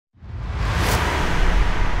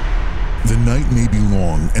night may be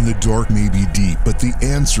long and the dark may be deep, but the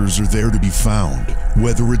answers are there to be found.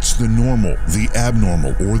 Whether it's the normal, the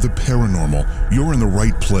abnormal, or the paranormal, you're in the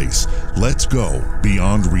right place. Let's go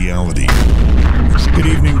beyond reality. Good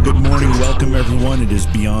evening, good morning, welcome everyone. It is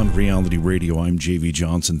Beyond Reality Radio. I'm JV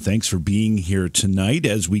Johnson. Thanks for being here tonight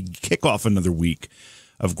as we kick off another week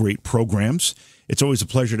of great programs. It's always a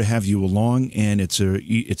pleasure to have you along, and it's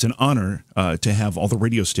an honor to have all the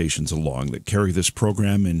radio stations along that carry this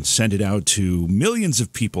program and send it out to millions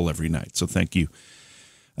of people every night. So thank you.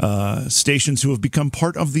 Stations who have become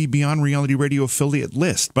part of the Beyond Reality Radio affiliate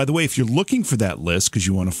list. By the way, if you're looking for that list because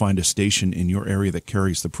you want to find a station in your area that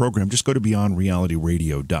carries the program, just go to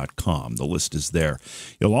beyondrealityradio.com. The list is there.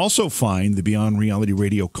 You'll also find the Beyond Reality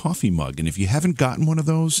Radio coffee mug, and if you haven't gotten one of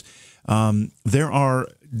those, there are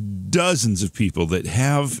dozens of people that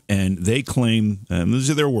have, and they claim, and these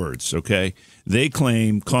are their words, okay? They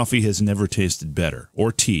claim coffee has never tasted better,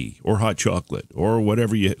 or tea, or hot chocolate, or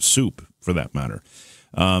whatever soup, for that matter.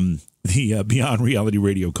 The Beyond Reality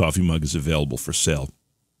Radio coffee mug is available for sale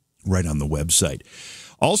right on the website.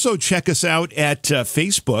 Also, check us out at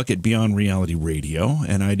Facebook at Beyond Reality Radio,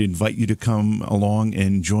 and I'd invite you to come along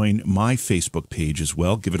and join my Facebook page as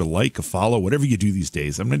well. Give it a like, a follow, whatever you do these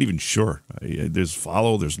days. I'm not even sure. There's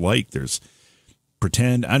follow, there's like, there's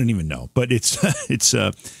pretend. I don't even know, but it's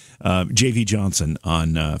JV Johnson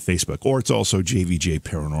on Facebook, or it's also JVJ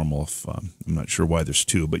Paranormal. I'm not sure why there's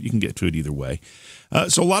two, but you can get to it either way.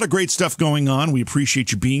 So a lot of great stuff going on. We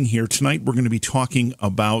appreciate you being here tonight. We're going to be talking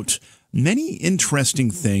about many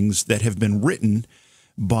interesting things that have been written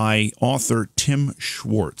by author Tim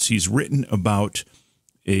Swartz. He's written about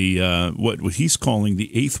what he's calling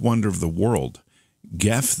the eighth wonder of the world,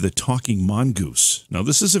 Gef the Talking Mongoose. Now,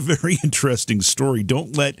 this is a very interesting story.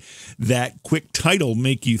 Don't let that quick title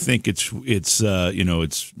make you think it's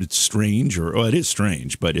strange, or it is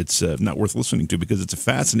strange, but it's not worth listening to because it's a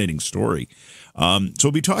fascinating story. So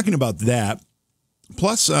we'll be talking about that.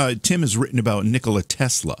 Plus, Tim has written about Nikola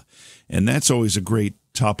Tesla, and that's always a great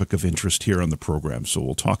topic of interest here on the program. So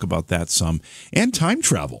we'll talk about that some, and time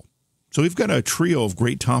travel. So we've got a trio of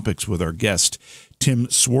great topics with our guest, Tim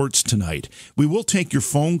Swartz, tonight. We will take your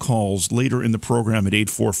phone calls later in the program at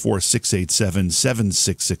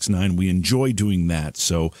 844-687-7669. We enjoy doing that,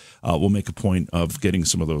 so we'll make a point of getting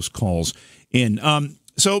some of those calls in.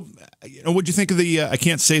 So, what'd you think of the? I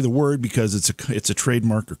can't say the word because it's a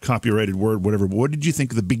trademark or copyrighted word, whatever. But what did you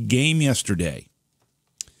think of the big game yesterday?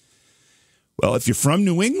 Well, if you're from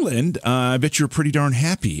New England, I bet you're pretty darn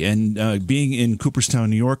happy. And being in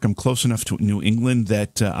Cooperstown, New York, I'm close enough to New England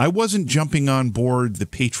that I wasn't jumping on board the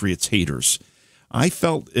Patriots haters. I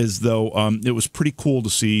felt as though it was pretty cool to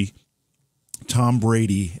see Tom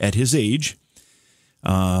Brady at his age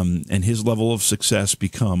and his level of success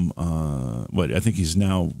become I think he's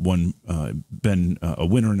now been a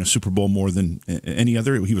winner in a Super Bowl more than any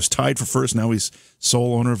other. He was tied for first. Now he's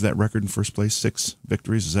sole owner of that record in first place, 6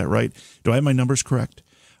 victories. Is that right? Do I have my numbers correct?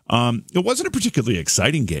 It wasn't a particularly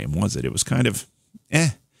exciting game, was it? It was kind of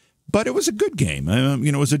but it was a good game.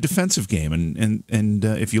 It was a defensive game, and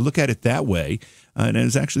if you look at it that way, and it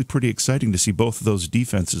was actually pretty exciting to see both of those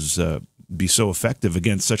defenses be so effective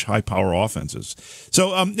against such high power offenses.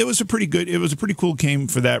 So it was a pretty cool game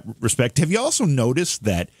for that respect. Have you also noticed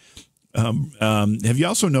that the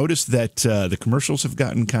commercials have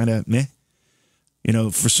gotten kind of meh?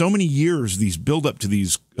 For so many years, these build up to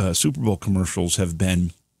these Super Bowl commercials have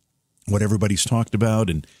been what everybody's talked about,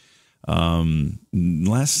 and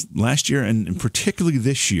last year and particularly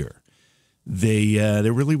this year,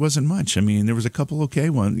 there really wasn't much. I mean, there was a couple okay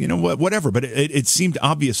ones, whatever. But it seemed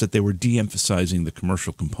obvious that they were de-emphasizing the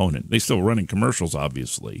commercial component. They still were running commercials,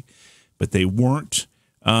 obviously, but they weren't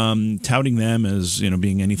touting them as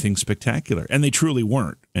being anything spectacular, and they truly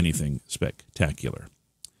weren't anything spectacular.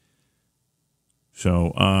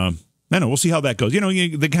 So I don't know. We'll see how that goes.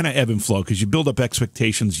 They kind of ebb and flow because you build up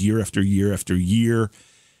expectations year after year after year.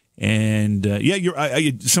 And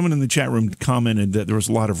someone in the chat room commented that there was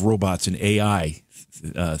a lot of robots and AI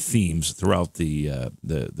themes throughout the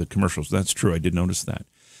commercials. That's true. I did notice that.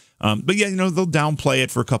 But yeah, they'll downplay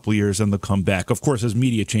it for a couple of years and they'll come back. Of course, as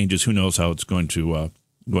media changes, who knows how it's going to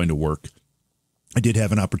work. I did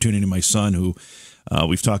have an opportunity. My son, who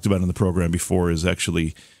we've talked about on the program before, is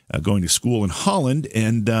actually going to school in Holland,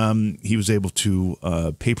 and he was able to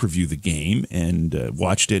pay-per-view the game and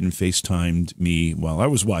watched it and FaceTimed me while I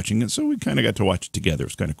was watching it, so we kind of got to watch it together. It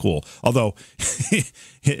was kind of cool. Although,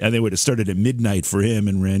 they would have started at midnight for him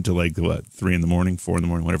and ran to 3 in the morning, 4 in the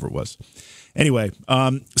morning, whatever it was. Anyway,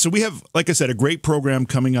 so we have, like I said, a great program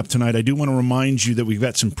coming up tonight. I do want to remind you that we've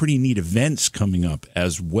got some pretty neat events coming up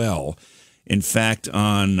as well. In fact,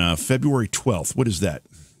 on February 12th, what is that?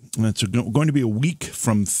 It's going to be a week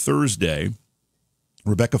from Thursday.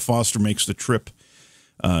 Rebecca Foster makes the trip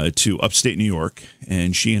to upstate New York,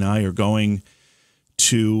 and she and I are going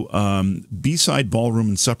to B-Side Ballroom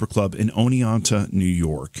and Supper Club in Oneonta, New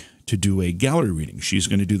York, to do a gallery reading. She's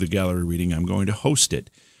going to do the gallery reading. I'm going to host it.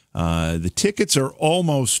 The tickets are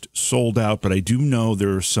almost sold out, but I do know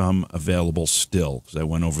there are some available still, because I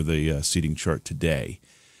went over the seating chart today.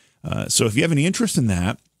 So if you have any interest in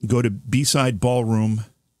that, go to B-Side Ballroom.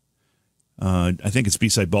 I think it's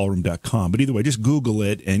bsideballroom.com. But either way, just Google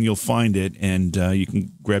it, and you'll find it, and you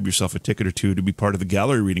can grab yourself a ticket or two to be part of the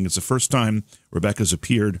gallery reading. It's the first time Rebecca's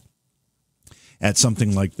appeared at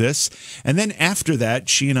something like this. And then after that,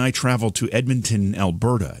 she and I travel to Edmonton,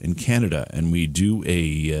 Alberta in Canada, and we do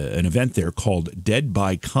an event there called Dead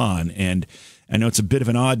by Con. And I know it's a bit of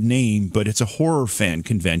an odd name, but it's a horror fan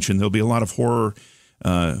convention. There'll be a lot of horror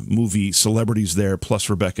movie celebrities there, plus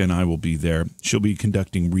Rebecca and I will be there. She'll be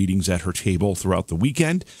conducting readings at her table throughout the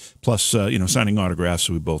weekend, plus signing autographs,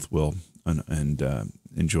 so we both will, and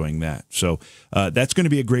enjoying that. So that's going to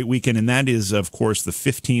be a great weekend, and that is, of course, the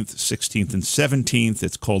 15th, 16th, and 17th.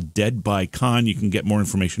 It's called Dead by Con. You can get more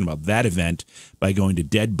information about that event by going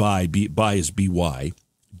to by is B-Y,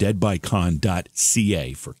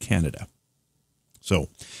 deadbycon.ca for Canada. So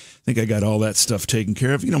I think I got all that stuff taken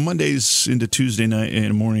care of. Mondays into Tuesday night in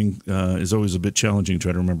the morning is always a bit challenging to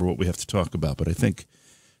try to remember what we have to talk about, but I think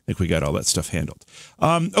we got all that stuff handled.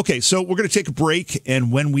 Okay, so we're going to take a break,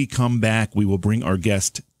 and when we come back, we will bring our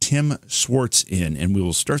guest Tim Swartz in, and we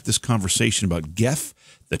will start this conversation about Gef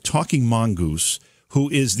the Talking Mongoose,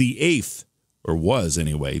 who is the eighth, or was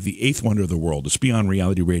anyway, the eighth wonder of the world. It's Beyond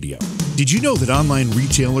Reality Radio. Did you know that online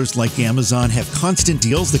retailers like Amazon have constant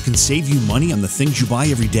deals that can save you money on the things you buy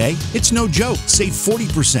every day? It's no joke. Save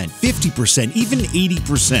 40%, 50%, even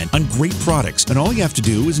 80% on great products, and all you have to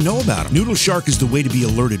do is know about them. Noodle Shark is the way to be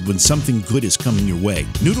alerted when something good is coming your way.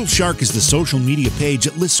 Noodle Shark is the social media page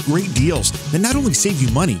that lists great deals that not only save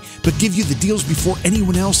you money, but give you the deals before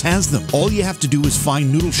anyone else has them. All you have to do is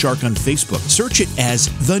find Noodle Shark on Facebook. Search it as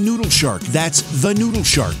The Noodle Shark. That's The Noodle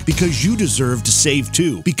Shark, because you deserve to save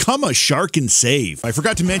too. Become a shark and save. I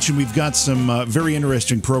forgot to mention we've got some very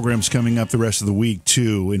interesting programs coming up the rest of the week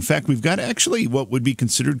too. In fact, we've got actually what would be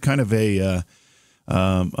considered kind of a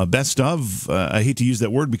best of. I hate to use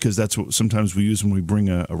that word because that's what sometimes we use when we bring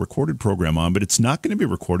a recorded program on, but it's not going to be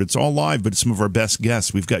recorded. It's all live, but it's some of our best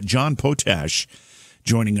guests. We've got John Potash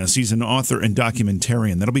joining us. He's an author and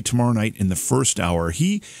documentarian. That'll be tomorrow night in the first hour.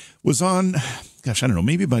 He was on, I don't know,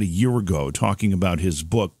 maybe about a year ago, talking about his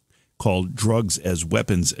book called Drugs as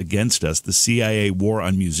Weapons Against Us, the CIA War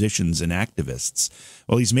on Musicians and Activists.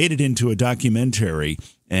 Well, he's made it into a documentary,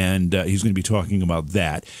 and he's going to be talking about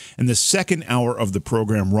that. And the second hour of the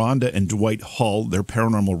program, Rhonda and Dwight Hull, they're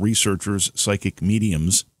paranormal researchers, psychic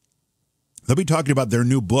mediums. They'll be talking about their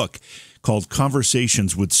new book called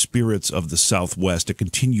Conversations with Spirits of the Southwest, a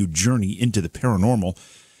continued journey into the paranormal.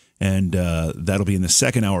 And that'll be in the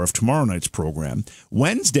second hour of tomorrow night's program.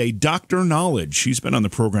 Wednesday, Dr. Knowledge. He's been on the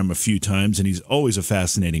program a few times, and he's always a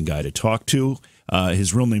fascinating guy to talk to.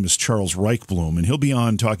 His real name is Charles Reichblum, and he'll be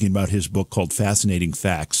on talking about his book called Fascinating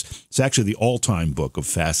Facts. It's actually the all-time book of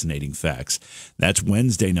fascinating facts. That's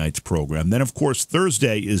Wednesday night's program. Then, of course,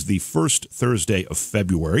 Thursday is the first Thursday of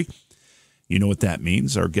February. You know what that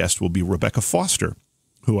means. Our guest will be Rebecca Foster,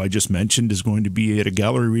 who I just mentioned is going to be at a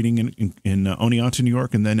gallery reading in Oneonta, New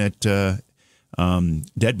York, and then at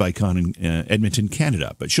Dead by Con in Edmonton,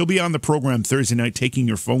 Canada. But she'll be on the program Thursday night taking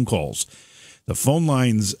your phone calls. The phone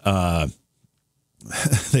lines, they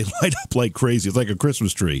light up like crazy. It's like a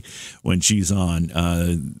Christmas tree when she's on.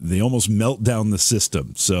 They almost melt down the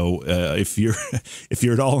system. So if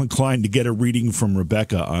you're at all inclined to get a reading from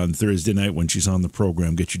Rebecca on Thursday night when she's on the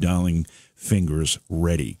program, get your dialing fingers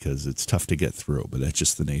ready, because it's tough to get through, but that's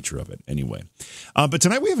just the nature of it anyway. But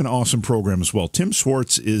tonight we have an awesome program as well. Tim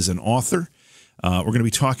Swartz is an author. We're going to be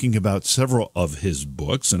talking about several of his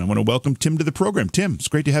books, and I want to welcome Tim to the program. Tim, it's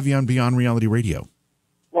great to have you on Beyond Reality Radio.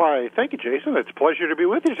 Why, thank you, Jason. It's a pleasure to be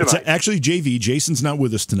with you tonight. It's actually JV. Jason's not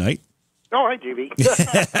with us tonight. Oh, hi, JV.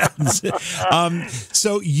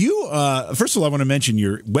 So you, first of all, I want to mention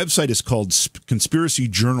your website is called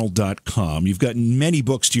conspiracyjournal.com. You've got many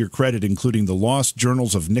books to your credit, including The Lost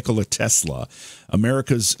Journals of Nikola Tesla,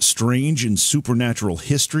 America's Strange and Supernatural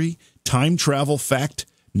History, Time Travel Fact,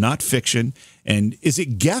 Not Fiction, and is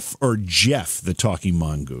it Gef or Gef the Talking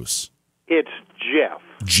Mongoose? It's Gef.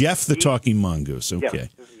 Gef the Talking Mongoose, okay. Yeah.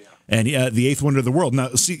 And the eighth wonder of the world.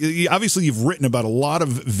 Now, see, obviously, you've written about a lot of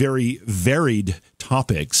very varied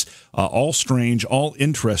topics, all strange, all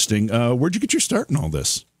interesting. Where'd you get your start in all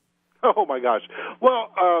this? Oh my gosh! Well,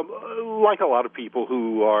 like a lot of people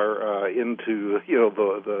who are into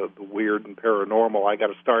the weird and paranormal, I got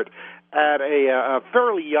to start at a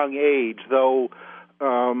fairly young age. Though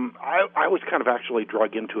I was kind of actually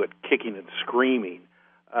drug into it, kicking and screaming.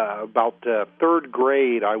 About third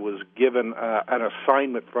grade, I was given an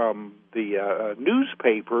assignment from the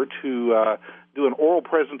newspaper to do an oral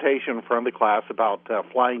presentation in front of the class about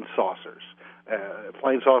flying saucers.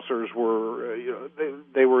 Flying saucers were,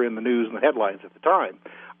 they were in the news and the headlines at the time.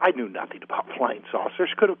 I knew nothing about flying saucers,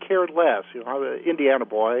 could have cared less. I'm an Indiana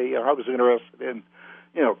boy. I was interested in,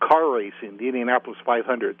 car racing, the Indianapolis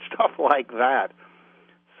 500, stuff like that.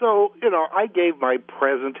 So, I gave my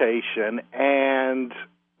presentation, and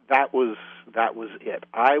that was it.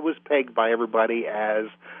 I was pegged by everybody as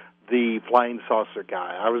the flying saucer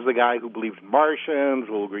guy. I was the guy who believed in Martians,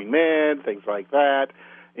 little green men, things like that.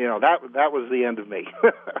 That was the end of me.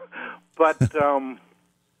 But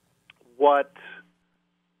what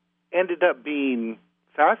ended up being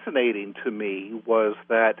fascinating to me was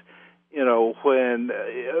that, when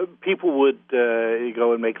people would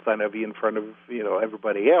go and make fun of you in front of,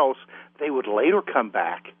 everybody else, they would later come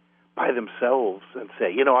back by themselves and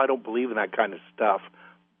say, I don't believe in that kind of stuff,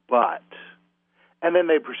 but... And then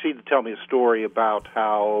they proceed to tell me a story about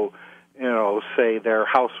how, say their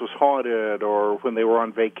house was haunted, or when they were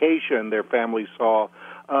on vacation, their family saw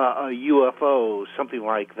a UFO, something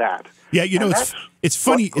like that. Yeah, it's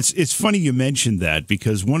funny. It's funny you mentioned that,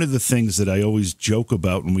 because one of the things that I always joke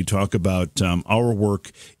about when we talk about our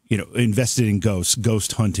work, invested in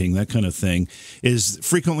ghost hunting, that kind of thing, is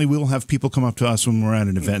frequently we'll have people come up to us when we're at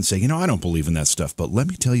an event and say, I don't believe in that stuff, but let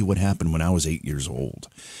me tell you what happened when I was 8 years old.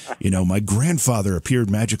 My grandfather appeared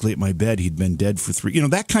magically at my bed. He'd been dead for 3,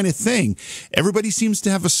 that kind of thing. Everybody seems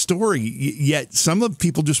to have a story, yet some of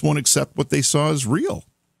people just won't accept what they saw as real.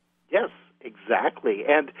 Yes, exactly.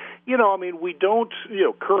 And, we don't,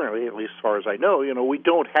 currently, at least as far as I know, we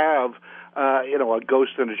don't have a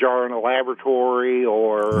ghost in a jar in a laboratory,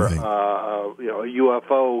 or right. A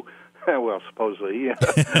UFO. Well, supposedly,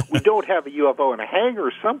 we don't have a UFO in a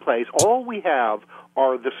hangar someplace. All we have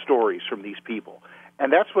are the stories from these people,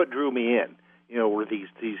 and that's what drew me in. Were these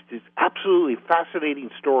absolutely fascinating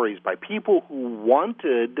stories by people who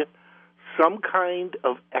wanted some kind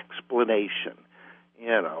of explanation.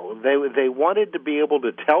 They wanted to be able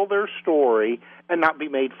to tell their story and not be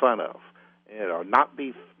made fun of. Not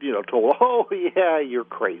be, told, oh, yeah, you're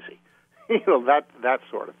crazy. That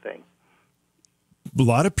sort of thing. A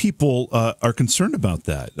lot of people are concerned about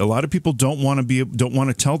that. A lot of people don't want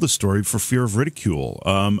to tell the story for fear of ridicule.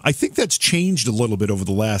 I think that's changed a little bit over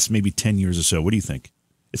the last maybe 10 years or so. What do you think?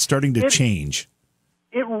 It's starting to change.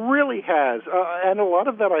 It really has, and a lot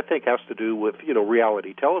of that I think has to do with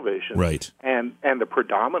reality television, right? And the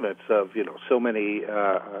predominance of so many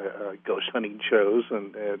ghost hunting shows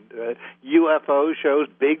and UFO shows.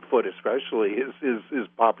 Bigfoot especially is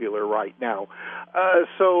popular right now.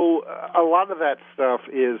 So a lot of that stuff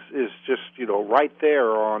is just right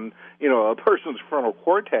there on a person's frontal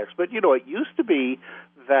cortex. But it used to be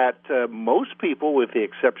that most people, with the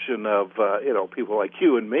exception of people like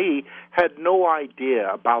you and me, had no idea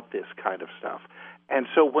about this kind of stuff. And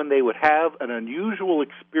so when they would have an unusual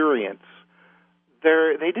experience,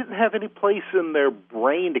 they didn't have any place in their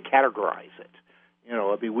brain to categorize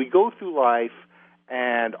it. We go through life,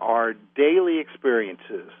 and our daily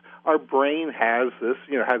experiences, our brain has this,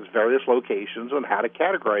 has various locations on how to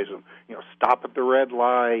categorize them. Stop at the red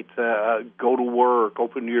light, go to work,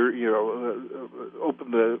 open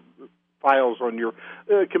open the files on your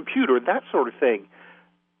computer, that sort of thing.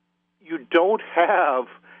 You don't have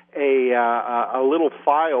a little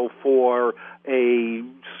file for a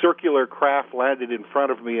circular craft landed in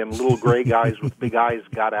front of me, and little gray guys with big eyes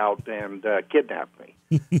got out and kidnapped me.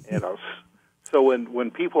 So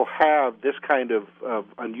when people have this kind of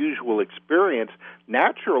unusual experience,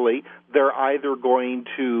 naturally they're either going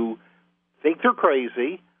to think they're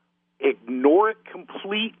crazy, ignore it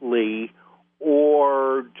completely,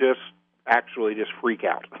 or just freak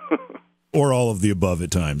out. Or all of the above at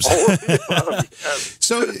times.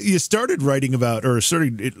 So you started writing about, or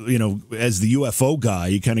started, as the UFO guy,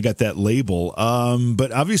 you kind of got that label.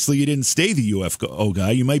 But obviously you didn't stay the UFO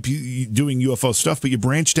guy. You might be doing UFO stuff, but you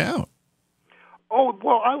branched out. Oh,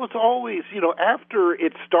 well, I was always, after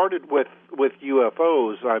it started with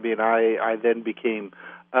UFOs, I then became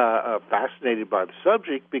fascinated by the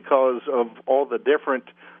subject because of all the different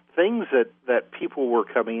things that people were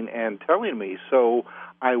coming and telling me. So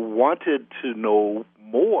I wanted to know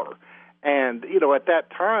more. And, at that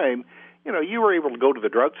time, you were able to go to the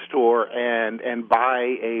drugstore and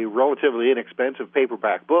buy a relatively inexpensive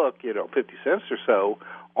paperback book, 50 cents or so,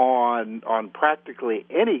 on practically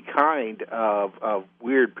any kind of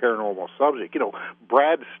weird paranormal subject.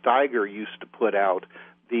 Brad Steiger used to put out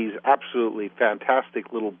these absolutely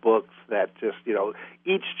fantastic little books that just,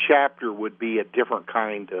 each chapter would be a different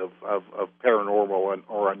kind of paranormal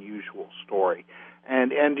or unusual story.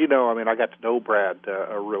 And I got to know Brad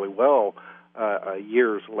really well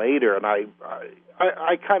years later, and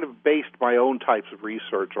I kind of based my own types of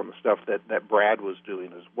research on the stuff that Brad was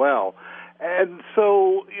doing as well. And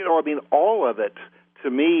so, all of it to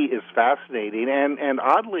me is fascinating, and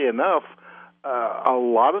oddly enough, a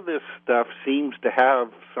lot of this stuff seems to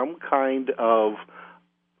have some kind of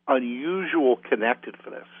unusual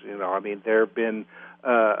connectedness. There have been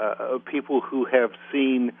people who have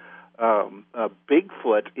seen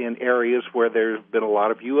Bigfoot in areas where there's been a lot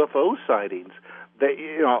of UFO sightings.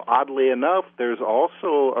 Oddly enough, there's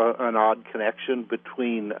also an odd connection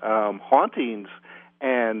between hauntings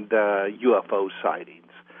and UFO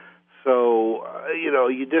sightings. So,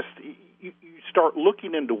 you start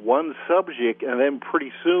looking into one subject, and then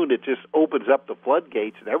pretty soon it just opens up the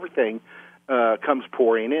floodgates, and everything comes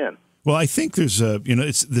pouring in. Well, I think there's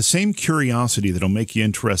it's the same curiosity that'll make you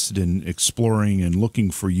interested in exploring and looking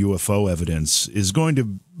for UFO evidence is going to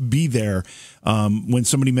be there when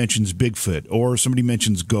somebody mentions Bigfoot, or somebody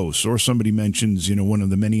mentions ghosts, or somebody mentions, one of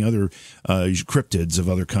the many other cryptids of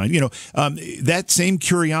other kind. That same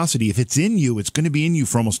curiosity, if it's in you, it's going to be in you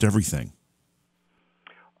for almost everything.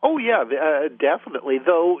 Oh yeah, definitely.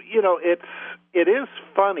 Though it is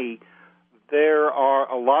funny. There are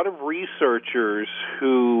a lot of researchers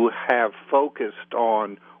who have focused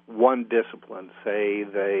on one discipline. Say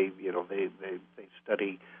they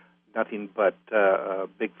study nothing but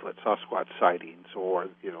Bigfoot, Sasquatch sightings, or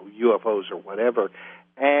UFOs or whatever,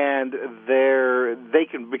 and they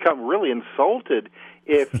can become really insulted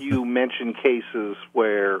if you mention cases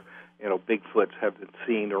where Bigfoots have been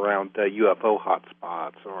seen around UFO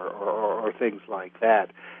hotspots or things like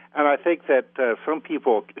that. And I think that some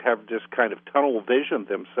people have just kind of tunnel visioned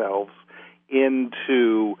themselves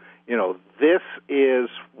into, this is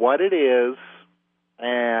what it is,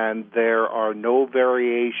 and there are no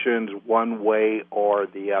variations one way or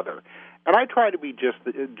the other. And I try to be just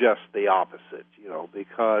the opposite,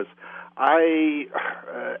 because maybe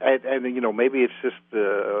it's just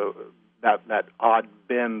that odd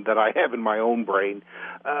bend that I have in my own brain.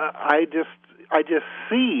 I just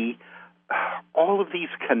see all of these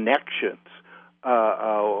connections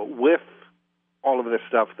with all of this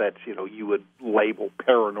stuff that you would label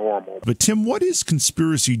paranormal. But Tim, what is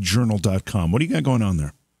conspiracyjournal.com? What do you got going on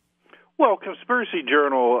there? Well, Conspiracy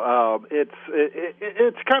Journal,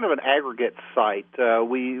 it's kind of an aggregate site.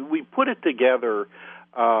 We put it together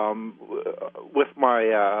with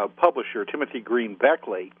my publisher, Timothy Green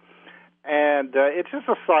Beckley, and it's just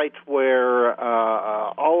a site where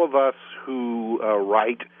all of us who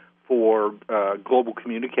write for global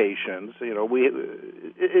communications,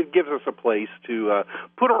 it gives us a place to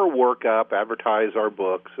put our work up, advertise our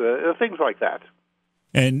books, things like that.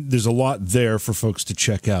 And there's a lot there for folks to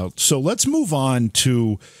check out. So let's move on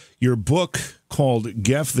to your book called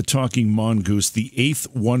Gef the Talking Mongoose, the Eighth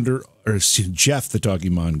Wonder, or Gef the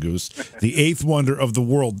Talking Mongoose, the Eighth Wonder of the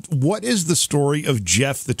World. What is the story of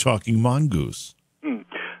Gef the Talking Mongoose?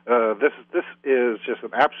 This is just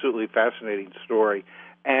an absolutely fascinating story.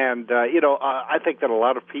 And, I think that a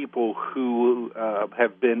lot of people who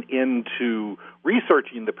have been into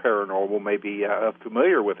researching the paranormal may be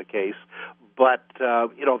familiar with the case, but,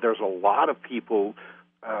 there's a lot of people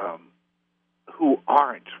who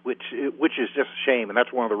aren't, which is just a shame. And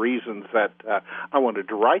that's one of the reasons that I wanted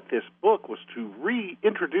to write this book, was to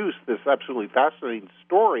reintroduce this absolutely fascinating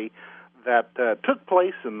story that took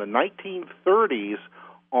place in the 1930s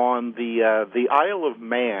on the Isle of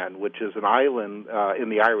Man, which is an island in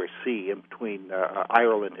the Irish Sea in between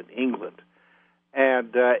Ireland and England.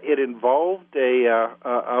 And it involved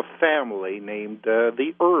a family named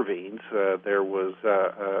the Irvings. There was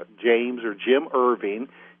James or Jim Irving,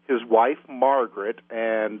 his wife Margaret,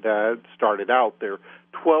 and started out their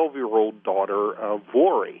 12-year-old daughter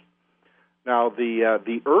Vori. Now,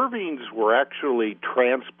 the Irvings were actually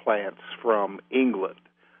transplants from England.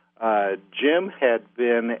 Jim had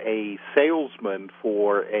been a salesman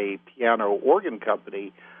for a piano organ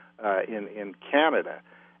company in Canada,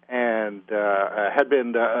 and had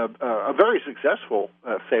been a very successful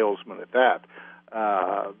salesman at that.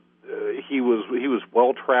 He was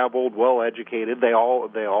well traveled, well educated. They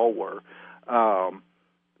all were,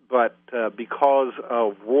 but because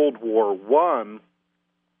of World War I,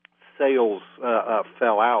 sales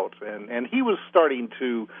fell out, and he was starting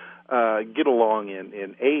to get along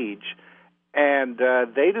in age, And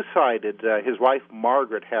they decided, his wife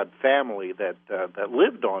Margaret had family that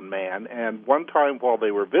lived on Man, and one time while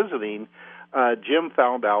they were visiting, Jim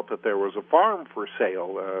found out that there was a farm for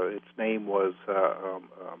sale. Its name was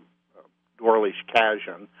Dorlish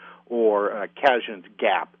Cajon, or Cajon's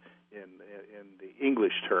Gap in the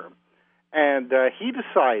English term. And he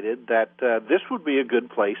decided that this would be a good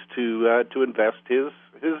place to invest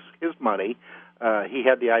his money. He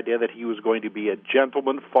had the idea that he was going to be a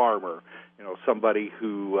gentleman farmer, somebody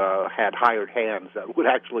who had hired hands that would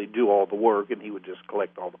actually do all the work, and he would just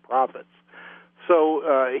collect all the profits. So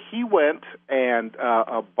he went and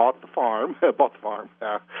bought the farm,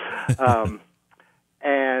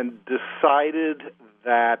 and decided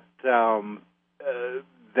that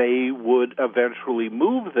they would eventually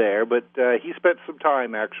move there. But he spent some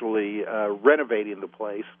time actually renovating the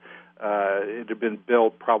place. It had been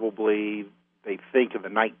built probably, they think, in the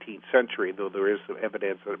 19th century, though there is some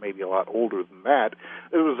evidence that it may be a lot older than that.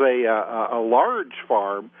 It was a large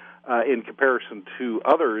farm in comparison to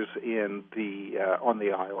others in on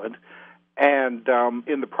the island. And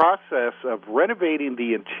in the process of renovating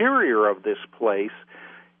the interior of this place,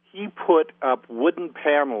 he put up wooden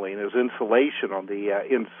paneling as insulation on the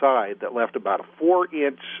inside that left about a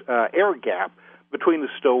 4-inch air gap between the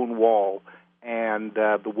stone wall and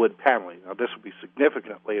the wood paneling. Now, this will be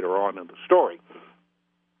significant later on in the story.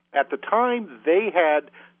 At the time, they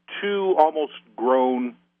had 2 almost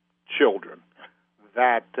grown children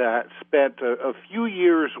that spent a few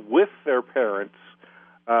years with their parents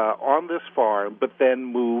on this farm, but then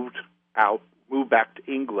moved back to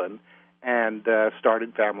England and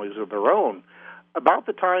started families of their own. About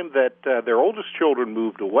the time that their oldest children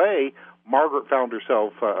moved away, Margaret found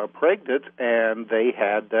herself pregnant, and they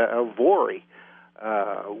had a Vory,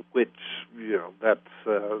 which, that's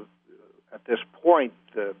at this point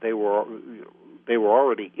they were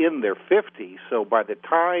already in their 50s. So by the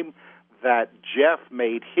time that Gef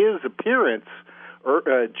made his appearance,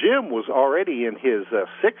 Jim was already in his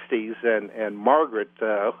 60s, and Margaret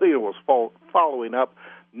was following up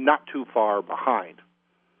not too far behind.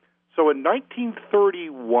 So in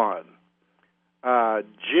 1931,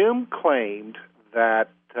 Jim claimed that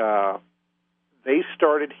they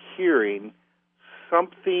started hearing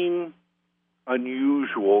something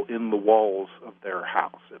unusual in the walls of their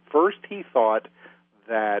house. At first, he thought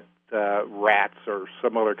that rats or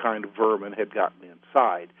some other kind of vermin had gotten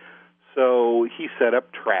inside. So he set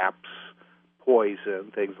up traps,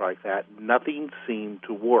 poison, things like that. Nothing seemed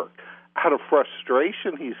to work. Out of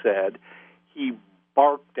frustration, he said, he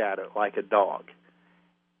barked at it like a dog.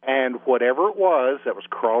 And whatever it was that was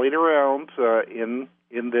crawling around in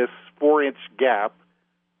this 4-inch gap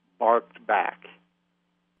barked back.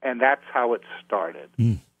 And that's how it started.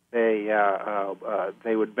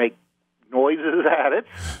 They would make noises at it,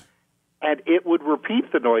 and it would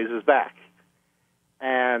repeat the noises back.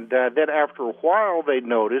 And then after a while, they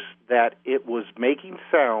noticed that it was making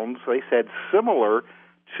sounds, they said, similar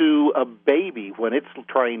to a baby when it's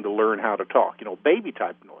trying to learn how to talk,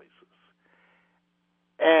 baby-type noises.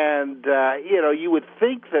 And, you would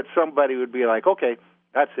think that somebody would be like, okay,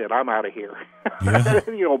 that's it, I'm out of here.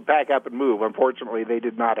 Yeah. Back up and move. Unfortunately, they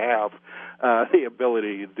did not have the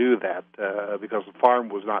ability to do that because the farm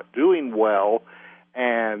was not doing well,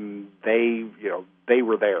 and they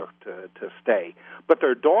were there to stay. But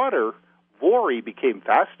their daughter, Vory, became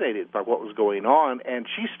fascinated by what was going on, and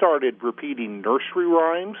she started repeating nursery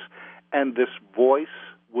rhymes, and this voice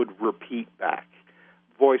would repeat back.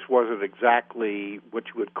 Voice wasn't exactly what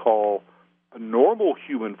you would call a normal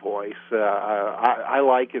human voice. I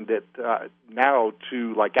likened it now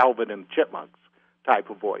to like Alvin and Chipmunks type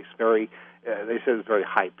of voice. Very, they said it's very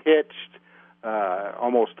high-pitched,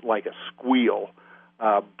 almost like a squeal,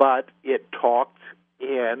 but it talked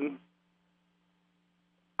in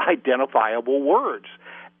identifiable words,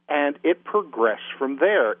 and it progressed from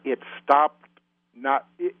there. It stopped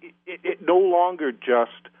it no longer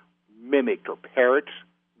just mimicked or parroted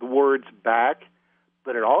the words back,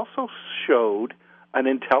 but it also showed an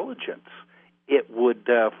intelligence. It would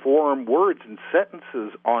form words and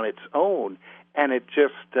sentences on its own, and it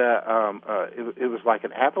just it was like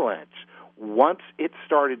an avalanche. Once it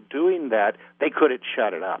started doing that, they couldn't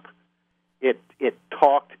shut it up. It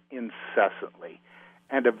talked incessantly.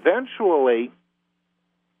 And eventually,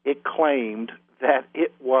 it claimed that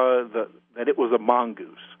it was a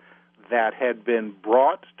mongoose that had been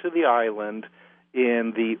brought to the island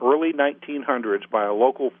in the early 1900s by a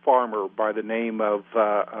local farmer by the name of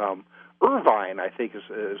Irvine, I think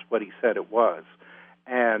is what he said it was.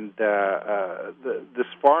 And this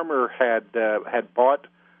farmer had bought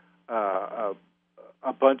a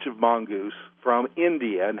a bunch of mongoose from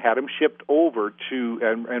India and had them shipped over to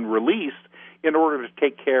and released in order to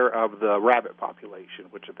take care of the rabbit population,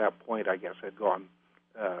 which at that point I guess had gone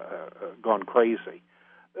crazy.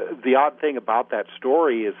 The odd thing about that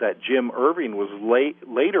story is that Jim Irving was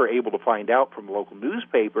later able to find out from a local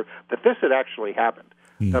newspaper that this had actually happened,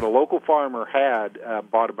 that a local farmer had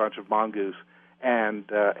bought a bunch of mongoose and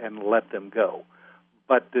let them go.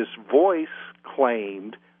 But this voice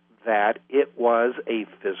claimed that it was a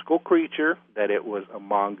physical creature, that it was a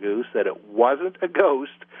mongoose, that it wasn't a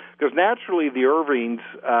ghost, because naturally the Irvings,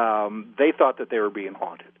 they thought that they were being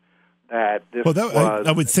haunted. That this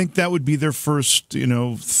I would think that would be their first,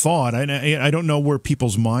 thought. I don't know where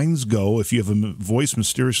people's minds go if you have a voice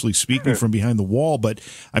mysteriously speaking from behind the wall, but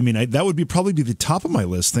that would probably be the top of my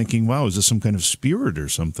list, thinking, wow, is this some kind of spirit or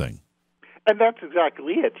something? And that's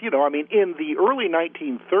exactly it. In the early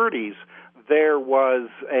 1930s, there was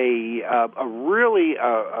a really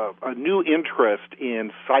new interest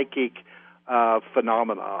in psychic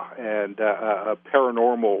phenomena and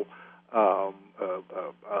paranormal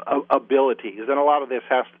abilities, and a lot of this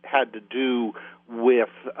had to do with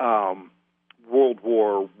World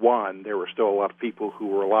War I. There were still a lot of people who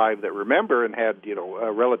were alive that remember and had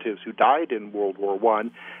relatives who died in World War I,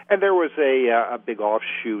 and there was a big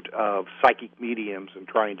offshoot of psychic mediums and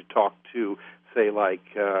trying to talk to, say, like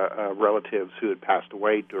relatives who had passed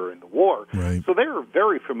away during the war. Right. So they were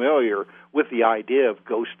very familiar with the idea of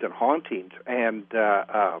ghosts and hauntings, and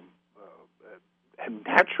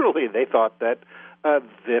naturally they thought that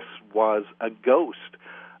this was a ghost.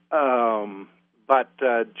 But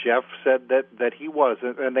Gef said that he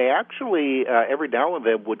wasn't, and they actually every now and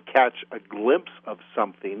then would catch a glimpse of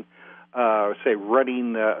something, say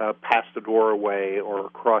running past the doorway or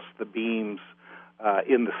across the beams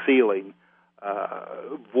in the ceiling.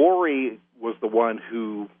 Vori was the one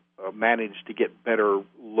who managed to get better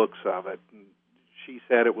looks of it. She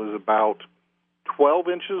said it was about 12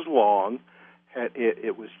 inches long.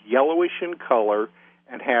 It was yellowish in color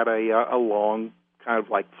and had a long, kind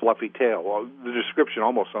of like fluffy tail. Well, the description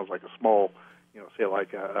almost sounds like a small, say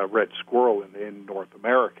like a red squirrel in North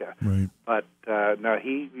America. Right. But no,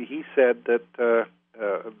 he said that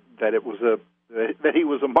it was that he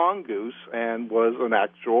was a mongoose and was an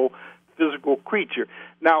actual physical creature.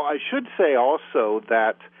 Now, I should say also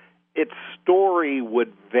that its story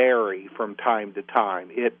would vary from time to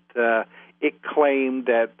time. It claimed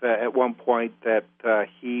that at one point that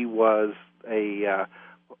he was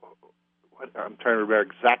I'm trying to remember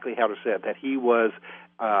exactly how to say it, that he was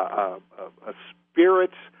a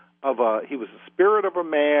spirit of a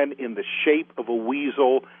man in the shape of a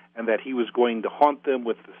weasel, and that he was going to haunt them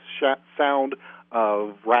with the sound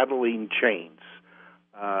of rattling chains.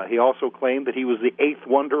 He also claimed that he was the eighth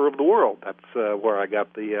wonder of the world. That's where I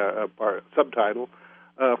got the subtitle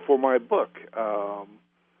for my book.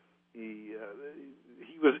 The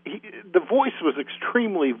voice was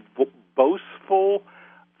extremely boastful,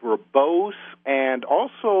 verbose, and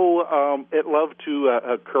also it loved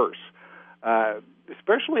to curse,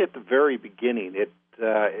 especially at the very beginning.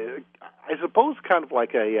 I suppose, kind of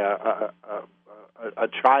like a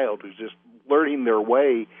child who's just learning their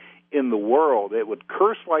way in the world. It would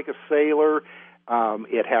curse like a sailor.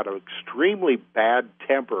 It had an extremely bad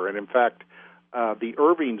temper, and in fact, the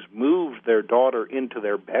Irvings moved their daughter into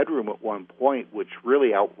their bedroom at one point, which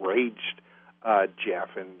really outraged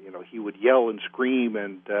Gef. And he would yell and scream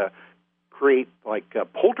and create like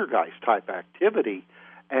poltergeist type activity,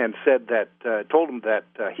 and said that told him that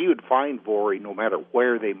he would find Vori no matter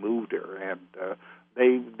where they moved her, and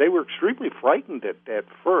they were extremely frightened at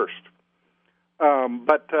first.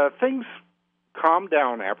 But things calmed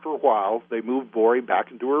down after a while. They moved Vori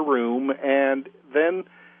back into her room, and then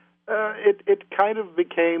it kind of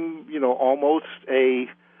became, almost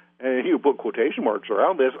you put quotation marks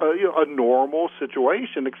around this, a normal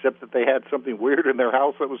situation, except that they had something weird in their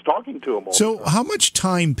house that was talking to them all the time. How much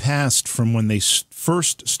time passed from when they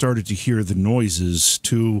first started to hear the noises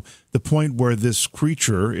to the point where this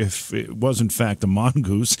creature, if it was in fact a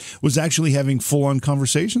mongoose, was actually having full-on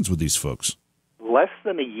conversations with these folks? Less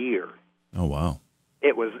than a year. Oh, wow.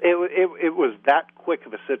 It was that quick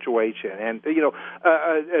of a situation. And,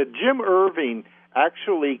 Jim Irving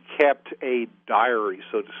actually kept a diary,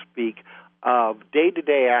 so to speak, of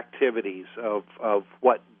day-to-day activities of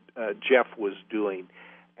what Gef was doing.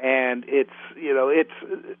 And it's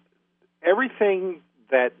everything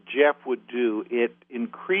that Gef would do, it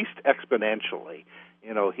increased exponentially.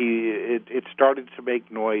 It started to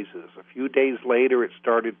make noises. A few days later, it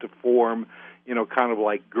started to form, kind of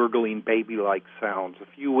like gurgling baby-like sounds. A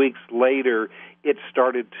few weeks later, it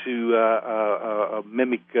started to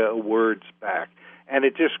mimic words back. and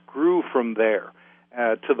it just grew from there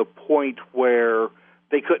to the point where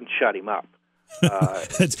they couldn't shut him up.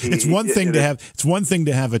 It's one thing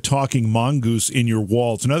to have a talking mongoose in your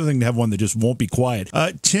wall. It's another thing to have one that just won't be quiet.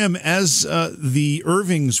 Tim, as the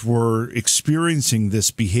Irvings were experiencing this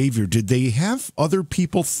behavior, did they have other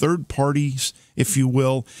people, third parties, if you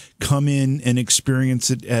will, come in and experience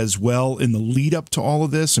it as well in the lead up to all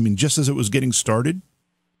of this? I mean, just as it was getting started?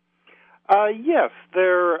 Yes,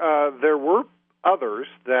 there were others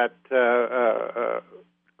that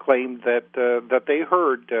claimed that they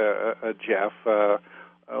heard Gef.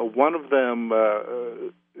 One of them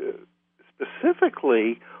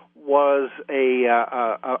specifically was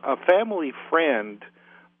a family friend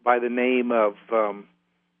by the name of.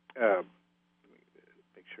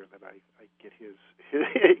 Make sure that I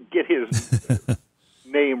get his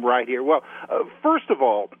name right here. Well, first of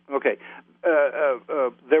all, okay,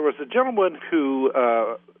 there was a gentleman whose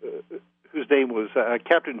name was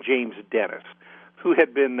Captain James Dennis, who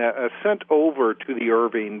had been sent over to the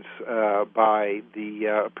Irvings by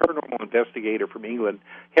the paranormal investigator from England,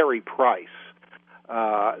 Harry Price.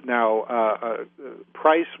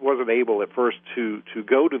 Price wasn't able at first to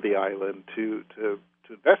go to the island to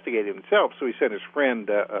investigate it himself, so he sent his friend,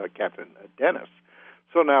 Captain Dennis.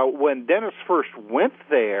 So now, when Dennis first went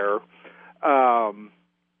there,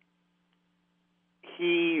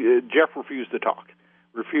 Gef refused to talk.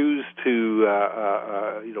 Refused to,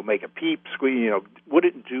 make a peep, squeak,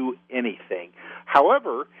 wouldn't do anything.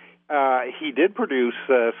 However, he did produce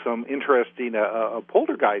some interesting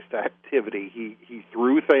poltergeist activity. He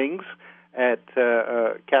threw things at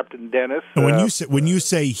Captain Dennis. When you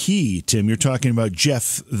say he, Tim, you're talking about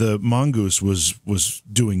Gef the mongoose was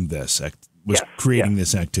doing this, creating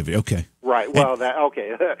this activity. Okay. Right. Well,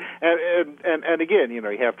 and again, you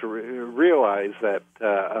have to realize that.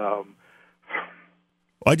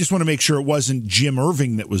 I just want to make sure it wasn't Jim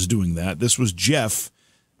Irving that was doing that. This was Gef.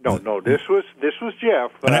 No, this was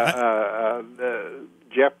Gef.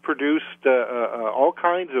 Gef produced all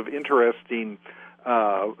kinds of interesting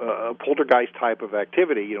poltergeist type of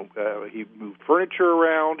activity. He moved furniture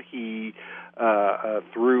around. He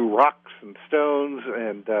threw rocks and stones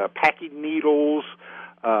and packing needles.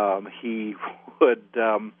 He would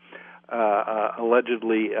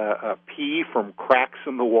allegedly pee from cracks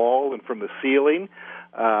in the wall and from the ceiling.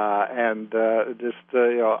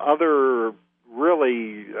 Other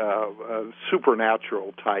really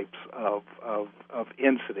supernatural types of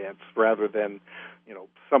incidents, rather than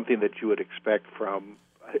something that you would expect from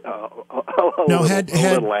a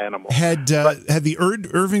little animal. Had the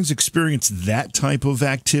Irvings experienced that type of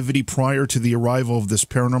activity prior to the arrival of this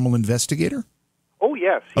paranormal investigator? Oh,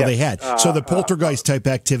 yes. Oh, they had. So the poltergeist-type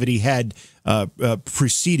activity had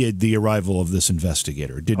preceded the arrival of this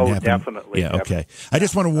investigator. It didn't happen. Definitely. Yeah, definitely. okay. I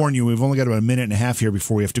just want to warn you, we've only got about a minute and a half here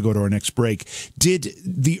before we have to go to our next break. Did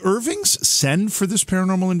the Irvings send for this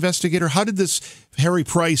paranormal investigator? How did this Harry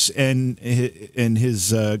Price and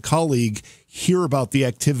his colleague hear about the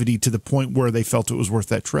activity to the point where they felt it was worth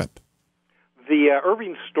that trip? The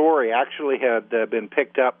Irving story actually had been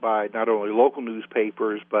picked up by not only local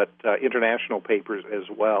newspapers but international papers as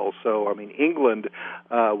well. So, England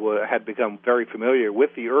had become very familiar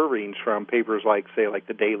with the Irvings from papers like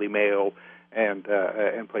the Daily Mail and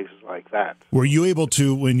places like that. Were you able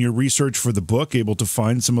to, in your research for the book, able to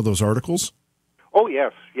find some of those articles? Oh,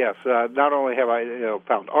 yes. Not only have I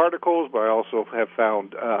found articles, but I also have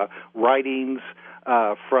found writings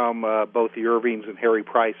from both the Irvings and Harry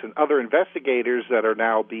Price and other investigators that are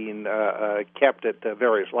now being kept at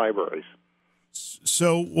various libraries.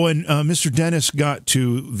 So when Mr. Dennis got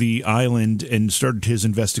to the island and started his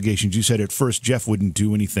investigations, you said at first Gef wouldn't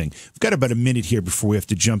do anything. We've got about a minute here before we have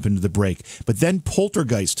to jump into the break. But then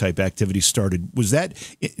poltergeist-type activity started. Was that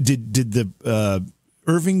did the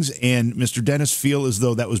Irvings and Mr. Dennis feel as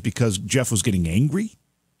though that was because Gef was getting angry?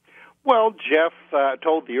 Well, Gef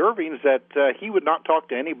told the Irvings that he would not talk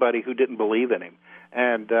to anybody who didn't believe in him.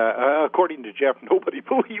 And according to Gef, nobody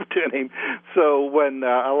believed in him. So when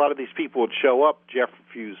a lot of these people would show up, Gef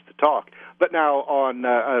refused to talk. But now on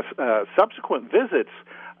subsequent visits,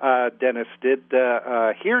 Dennis did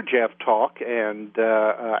hear Gef talk and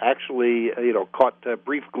actually caught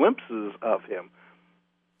brief glimpses of him.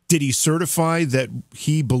 Did he certify that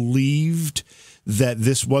he believed that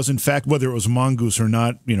this was, in fact, whether it was a mongoose or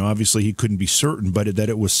not, obviously he couldn't be certain, but that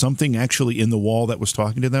it was something actually in the wall that was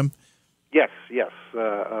talking to them? Yes.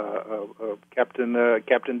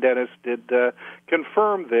 Captain Dennis did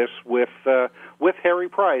confirm this with Harry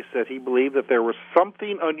Price, that he believed that there was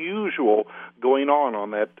something unusual going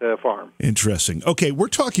on that farm. Interesting. Okay, we're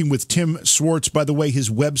talking with Tim Swartz. By the way, his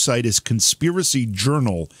website is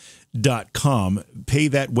conspiracyjournal.com. BRR.com. Pay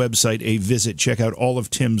that website a visit. Check out all of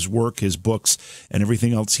Tim's work, his books, and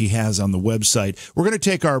everything else he has on the website. We're going to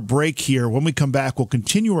take our break here. When we come back, we'll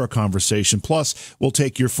continue our conversation. Plus, we'll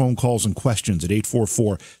take your phone calls and questions at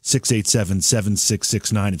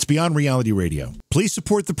 844-687-7669. It's Beyond Reality Radio. Please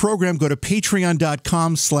support the program. Go to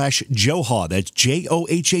patreon.com/Johhaw. That's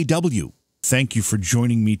JOHAW. Thank you for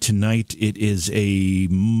joining me tonight. It is a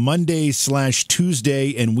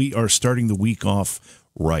Monday/Tuesday, and we are starting the week off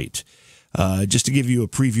right. Just to give you a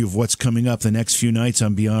preview of what's coming up the next few nights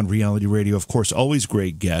on Beyond Reality Radio, of course, always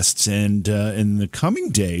great guests. And in the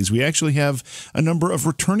coming days, we actually have a number of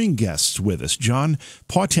returning guests with us. John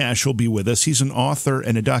Potash will be with us. He's an author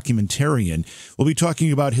and a documentarian. We'll be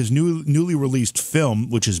talking about his newly released film,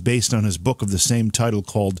 which is based on his book of the same title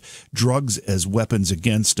called Drugs as Weapons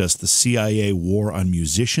Against Us, the CIA War on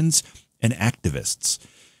Musicians and Activists.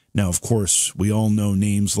 Now, of course, we all know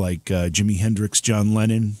names like Jimi Hendrix, John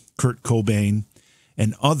Lennon, Kurt Cobain,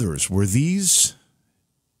 and others. Were these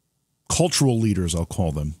cultural leaders, I'll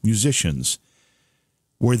call them, musicians,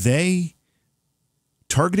 were they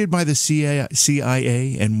targeted by the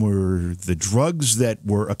CIA, and were the drugs that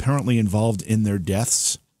were apparently involved in their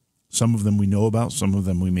deaths, some of them we know about, some of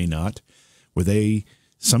them we may not, were they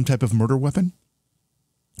some type of murder weapon?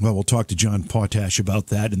 Well, we'll talk to John Potash about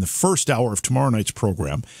that in the first hour of tomorrow night's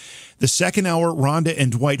program. The second hour, Rhonda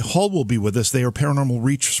and Dwight Hull will be with us. They are paranormal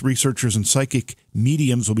researchers and psychic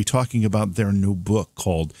mediums. We'll be talking about their new book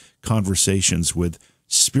called Conversations with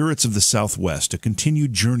Spirits of the Southwest, a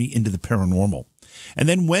continued journey into the paranormal. And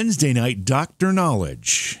then Wednesday night, Dr.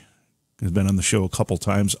 Knowledge has been on the show a couple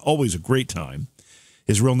times, always a great time.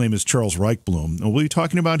 His real name is Charles Reichblum, and we'll be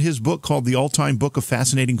talking about his book called The All-Time Book of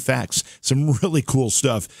Fascinating Facts. Some really cool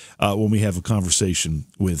stuff when we have a conversation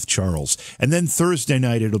with Charles. And then Thursday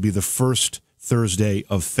night, it'll be the first Thursday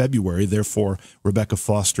of February. Therefore, Rebecca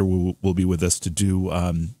Foster will be with us to do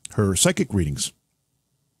her psychic readings.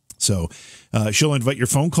 So she'll invite your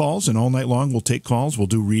phone calls, and all night long we'll take calls. We'll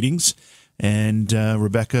do readings. And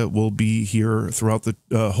Rebecca will be here throughout the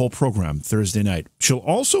whole program Thursday night. She'll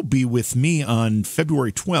also be with me on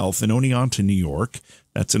February 12th in Oneonta, New York.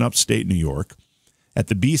 That's in upstate New York, at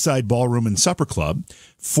the B-Side Ballroom and Supper Club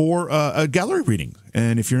for a gallery reading.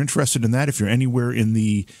 And if you're interested in that, if you're anywhere in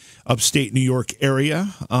the upstate New York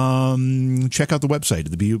area, check out the website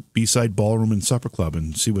of the B-Side Ballroom and Supper Club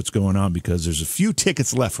and see what's going on, because there's a few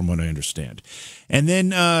tickets left from what I understand. And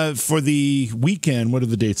then for the weekend, what are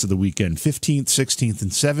the dates of the weekend? 15th, 16th,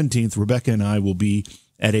 and 17th, Rebecca and I will be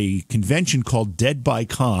at a convention called Dead by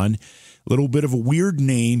Con. A little bit of a weird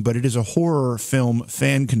name, but it is a horror film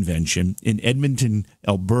fan convention in Edmonton,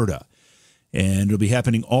 Alberta. And it'll be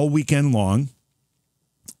happening all weekend long.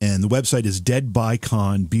 And the website is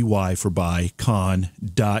deadbycon, B-Y for by,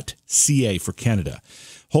 con.ca for Canada.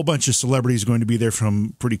 Whole bunch of celebrities going to be there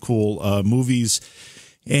from pretty cool movies.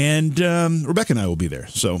 And Rebecca and I will be there.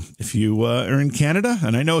 So if you are in Canada,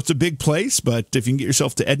 and I know it's a big place, but if you can get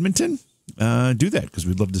yourself to Edmonton, do that, because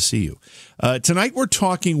we'd love to see you. Tonight we're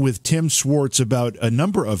talking with Tim Swartz about a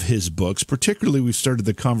number of his books. Particularly, we've started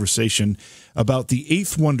the conversation about the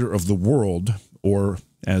eighth wonder of the world, or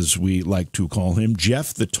as we like to call him,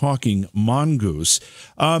 Gef the Talking Mongoose.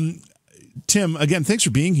 Tim, again, thanks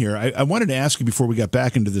for being here. I wanted to ask you before we got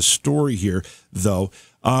back into this story here, though.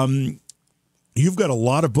 You've got a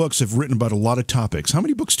lot of books, have written about a lot of topics. How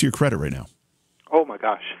many books to your credit right now? Oh, my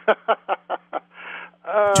gosh.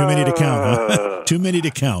 Too many to count, huh? Too many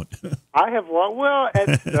to count. I have more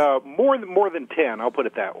than 10. I'll put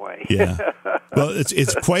it that way. Yeah. Well,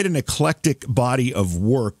 it's quite an eclectic body of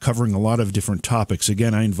work covering a lot of different topics.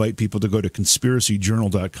 Again, I invite people to go to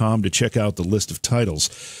conspiracyjournal.com to check out the list of titles.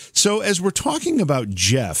 So, as we're talking about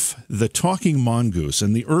Gef, the talking mongoose,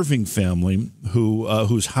 and the Irving family,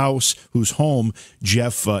 whose home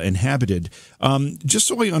Gef inhabited, just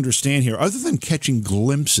so I understand here, other than catching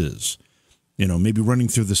glimpses, maybe running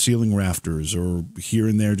through the ceiling rafters or here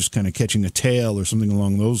and there just kind of catching a tail or something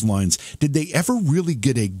along those lines, did they ever really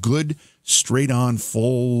get a good, straight-on,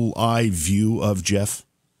 full-eye view of Gef?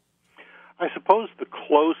 I suppose the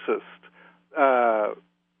closest that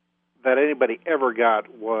anybody ever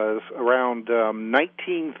got was around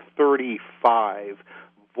 1935.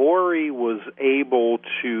 Vorey was able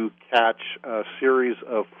to catch a series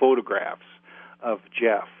of photographs of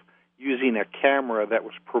Gef using a camera that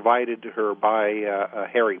was provided to her by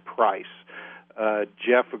Harry Price.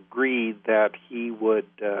 Gef agreed that he would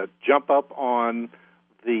jump up on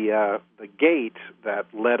the gate that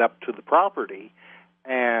led up to the property,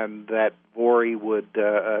 and that Vorey would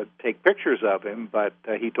take pictures of him. But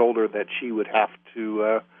he told her that she would have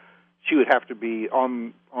to she would have to be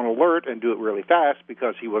on alert and do it really fast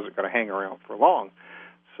because he wasn't going to hang around for long.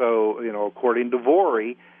 So, according to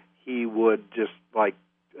Vorey, he would just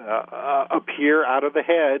appear out of the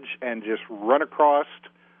hedge and just run across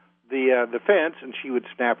the fence, and she would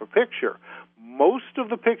snap a picture. Most of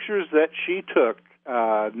the pictures that she took,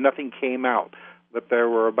 nothing came out, but there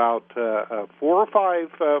were about 4 or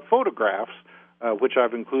 5 photographs, which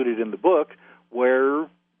I've included in the book, where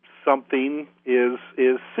something is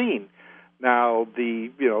seen. Now,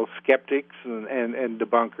 the skeptics and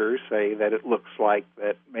debunkers say that it looks like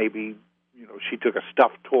that maybe she took a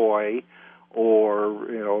stuffed toy,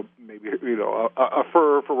 or maybe a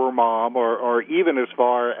fur from her mom, or even as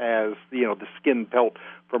far as the skin pelt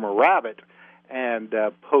from a rabbit, and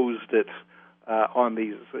posed it on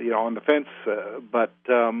these on the fence. But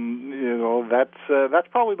that's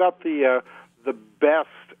probably about the best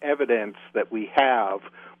evidence that we have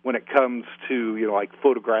when it comes to like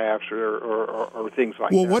photographs or things like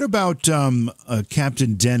that. Well, what about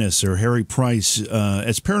Captain Dennis or Harry Price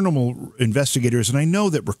as paranormal investigators? And I know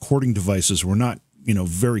that recording devices were not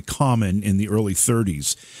very common in the early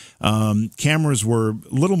 30s. Cameras were a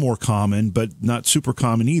little more common, but not super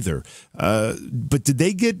common either. But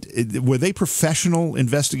were they professional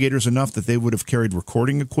investigators enough that they would have carried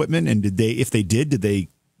recording equipment? And did they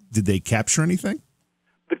capture anything?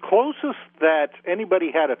 The closest that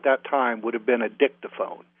anybody had at that time would have been a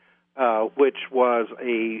dictaphone, which was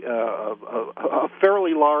a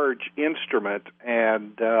fairly large instrument,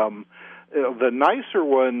 and the nicer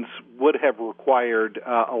ones would have required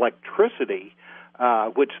electricity,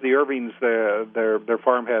 which the Irvings, their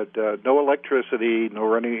farm had no electricity, no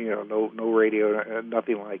running, no radio,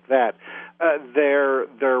 nothing like that.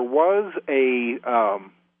 There was a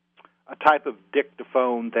type of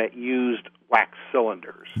dictaphone that used wax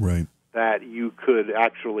cylinders, right, that you could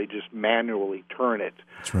actually just manually turn it.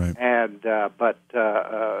 That's right. And but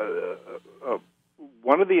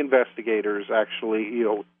one of the investigators actually,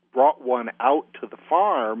 brought one out to the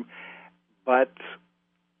farm, but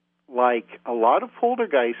like a lot of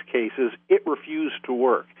poltergeist cases, it refused to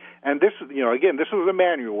work. And this, again, this was a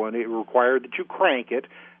manual one. It required that you crank it,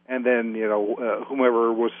 and then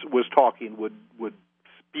whomever was talking would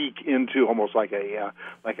speak into almost like a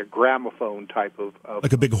gramophone type of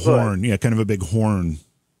like a big horn, kind of a big horn.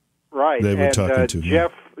 Right. They were talking to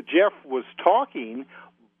Gef was talking,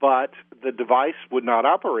 but the device would not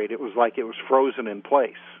operate. It was like it was frozen in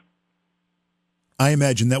place. I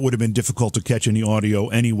imagine that would have been difficult to catch any audio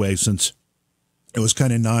anyway, since it was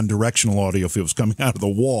kind of non-directional audio. If it was coming out of the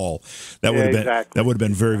wall, that would have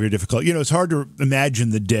been very, very difficult. It's hard to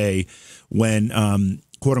imagine the day when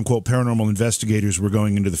quote unquote paranormal investigators were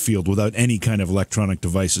going into the field without any kind of electronic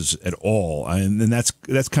devices at all, and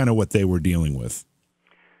that's kind of what they were dealing with.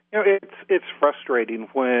 It's frustrating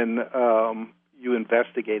when you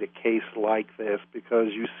investigate a case like this,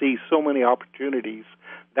 because you see so many opportunities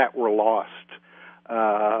that were lost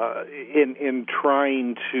in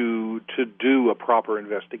trying to do a proper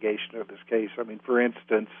investigation of this case. I mean, for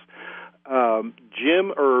instance,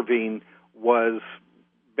 Jim Irving was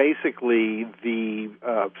basically the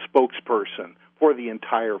spokesperson for the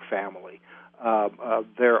entire family.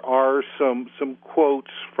 There are some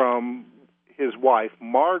quotes from his wife,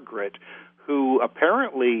 Margaret, who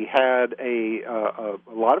apparently had a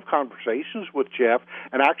lot of conversations with Gef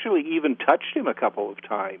and actually even touched him a couple of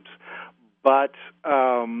times. But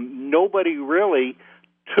nobody really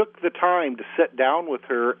took the time to sit down with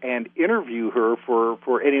her and interview her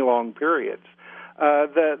for any long periods.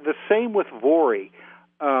 The same with Vorey.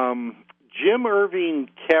 Jim Irving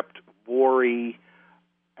kept Vorey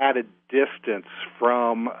at a distance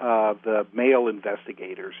from the male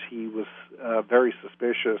investigators. He was very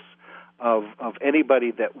suspicious of anybody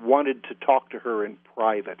that wanted to talk to her in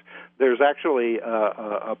private. There's actually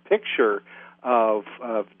a picture of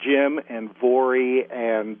Jim and Vorey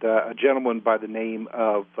and a gentleman by the name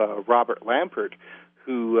of Robert Lampert,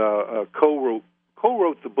 who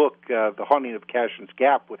co-wrote the book The Haunting of Cashin's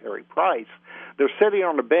Gap with Harry Price. They're sitting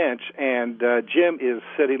on a bench, and Jim is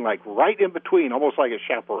sitting like right in between, almost like a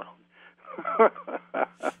chaperone.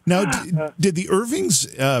 Now, did the Irvings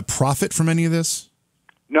profit from any of this?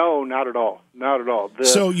 No, not at all. Not at all.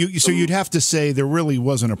 So you'd have to say there really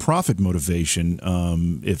wasn't a profit motivation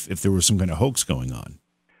if there was some kind of hoax going on.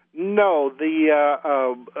 No,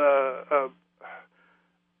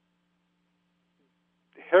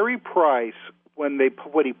 Harry Price, when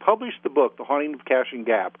he published the book, The Haunting of Cashin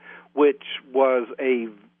Gap, which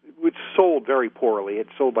sold very poorly. It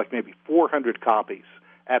sold like maybe 400 copies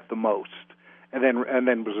at the most, and then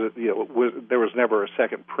there was never a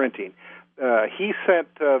second printing. he sent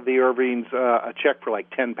the Irvings a check for like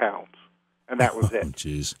 £10, and that was it. Oh,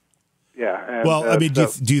 jeez. Yeah. And, well, I mean,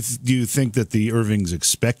 so, do you think that the Irvings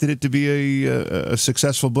expected it to be a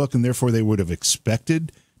successful book, and therefore they would have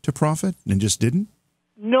expected to profit and just didn't?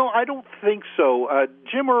 No, I don't think so.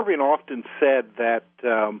 Jim Irving often said that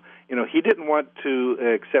he didn't want to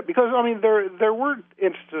accept, because I mean there were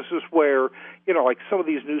instances where like some of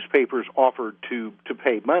these newspapers offered to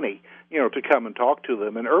pay money to come and talk to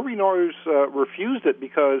them, and Irving always refused it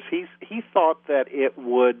because he thought that it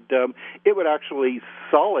would actually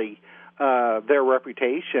sully their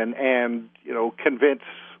reputation and convince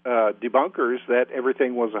debunkers that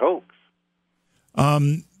everything was a hoax.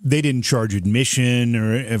 They didn't charge admission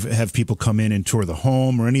or have people come in and tour the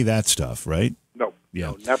home or any of that stuff, right? No.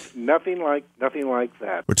 Yeah. No, nothing like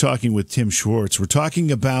that. We're talking with Tim Swartz. We're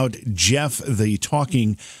talking about Gef the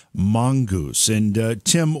Talking Mongoose. And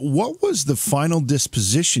Tim, what was the final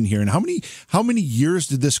disposition here, and how many years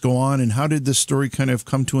did this go on, and how did this story kind of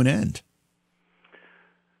come to an end?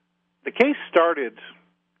 The case started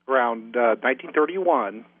around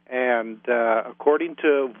 1931, and according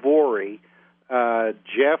to Vorey,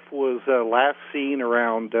 Gef was last seen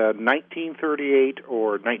around 1938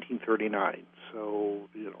 or 1939. So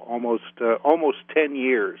almost 10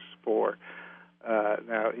 years for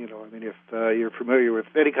now. I mean, if you're familiar with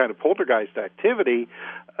any kind of poltergeist activity,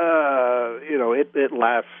 it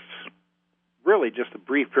lasts really just a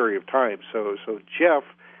brief period of time. So Gef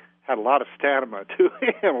had a lot of stamina to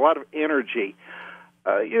him, a lot of energy.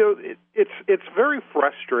 It's very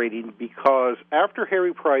frustrating because after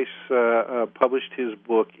Harry Price published his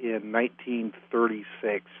book in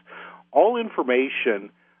 1936, all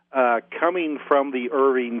information coming from the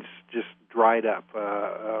Irvings just dried up.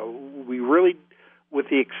 We really, with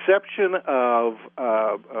the exception of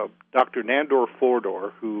Dr. Nandor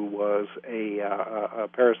Fodor, who was a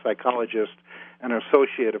parapsychologist and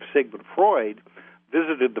associate of Sigmund Freud,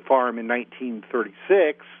 visited the farm in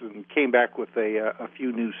 1936 and came back with a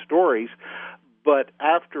few new stories. But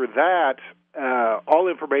after that, all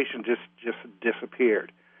information just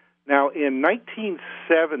disappeared. Now, in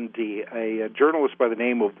 1970, a journalist by the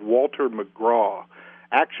name of Walter McGraw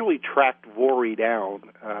actually tracked Vorey down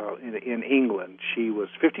in England. She was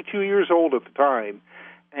 52 years old at the time,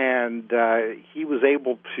 and he was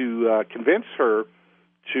able to convince her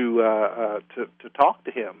to talk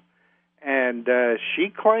to him. And she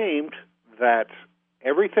claimed that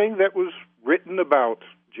everything that was written about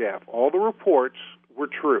Gef, all the reports, were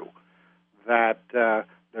true, that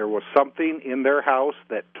there was something in their house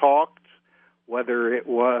that talked, whether it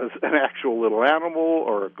was an actual little animal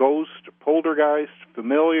or a ghost, a poltergeist,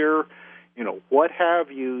 familiar, what have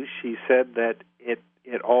you. She said that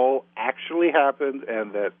it all actually happened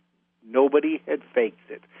and that nobody had faked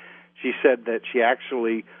it. She said that she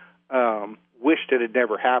actually wished it had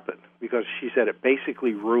never happened because she said it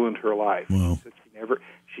basically ruined her life. Wow.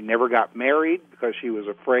 She never got married because she was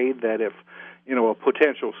afraid that if a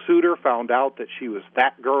potential suitor found out that she was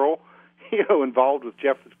that girl, involved with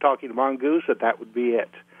Gef the Talking Mongoose, that would be it.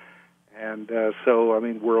 And so, I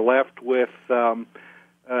mean, we're left with Gef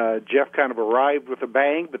kind of arrived with a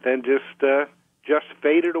bang, but then just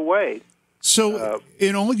faded away. So,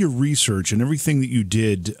 in all your research and everything that you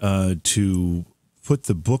did to put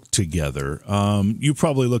the book together, you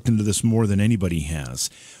probably looked into this more than anybody has.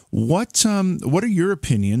 What are your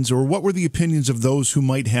opinions, or what were the opinions of those who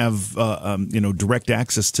might have direct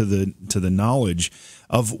access to the knowledge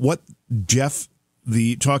of what Gef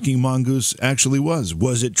the Talking Mongoose actually was?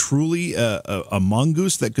 Was it truly a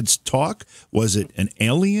mongoose that could talk? Was it an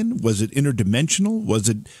alien? Was it interdimensional? Was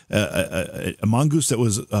it a mongoose that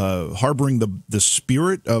was harboring the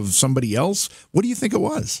spirit of somebody else? What do you think it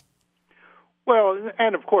was? Well,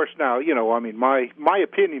 and of course now, I mean, my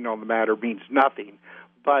opinion on the matter means nothing.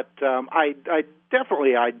 But I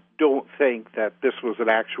don't think that this was an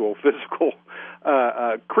actual physical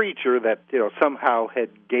creature that somehow had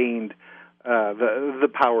gained the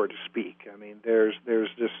power to speak. I mean, there's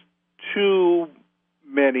just too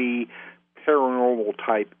many paranormal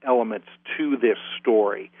type elements to this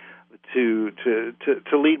story to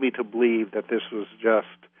lead me to believe that this was just,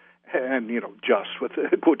 and just with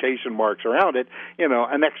quotation marks around it,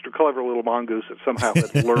 an extra clever little mongoose that somehow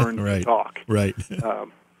had learned to talk. Right.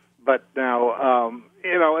 But now,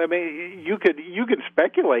 I mean, you could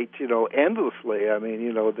speculate, endlessly. I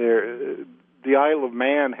mean, the Isle of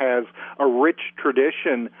Man has a rich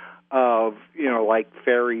tradition of, like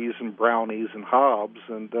fairies and brownies and hobs,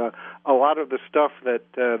 and a lot of the stuff that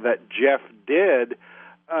Gef did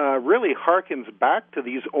really harkens back to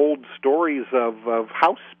these old stories of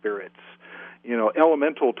house spirits,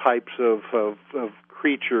 elemental types of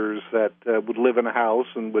creatures that would live in a house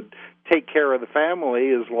and would take care of the family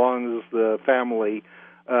as long as the family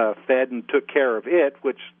fed and took care of it,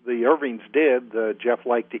 which the Irvings did. Gef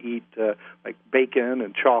liked to eat like bacon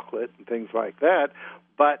and chocolate and things like that.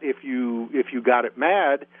 But if you got it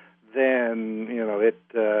mad, then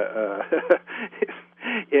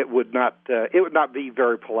it would not be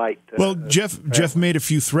very polite. Well, Gef made a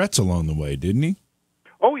few threats along the way, didn't he?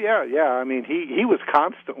 Oh yeah. I mean, he was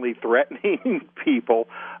constantly threatening people.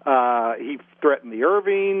 He threatened the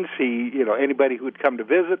Irvings. Anybody who would come to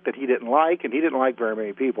visit that he didn't like, and he didn't like very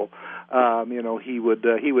many people. He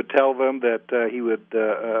would tell them that he would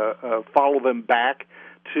follow them back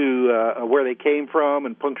to where they came from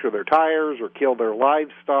and puncture their tires or kill their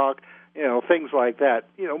livestock. Things like that.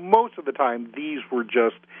 Most of the time these were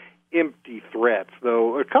just empty threats.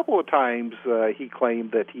 Though a couple of times he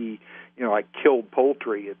claimed that he killed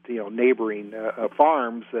poultry at neighboring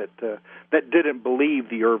farms that didn't believe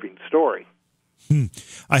the Irving story.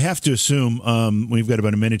 I have to assume, we've got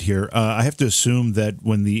about a minute here, I have to assume that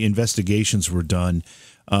when the investigations were done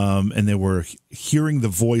and they were hearing the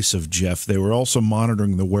voice of Gef, they were also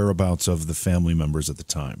monitoring the whereabouts of the family members at the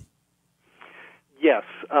time. Yes.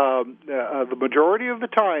 The majority of the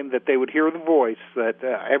time that they would hear the voice, that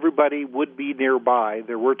everybody would be nearby.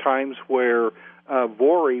 There were times where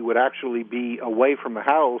Vorey would actually be away from the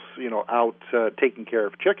house, out taking care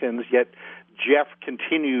of chickens, yet Gef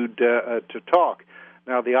continued to talk.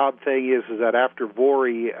 Now, the odd thing is that after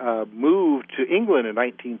Vorey moved to England in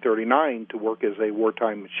 1939 to work as a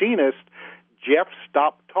wartime machinist, Gef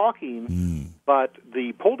stopped talking, but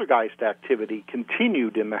the poltergeist activity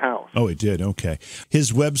continued in the house. Oh, it did? Okay.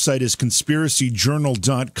 His website is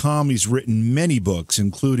conspiracyjournal.com. He's written many books,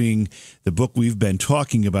 including the book we've been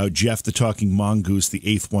talking about, Gef the Talking Mongoose, the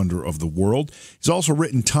Eighth Wonder of the World. He's also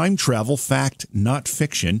written Time Travel, Fact, Not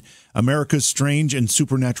Fiction, America's Strange and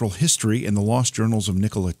Supernatural History, and the Lost Journals of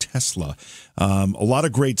Nikola Tesla. A lot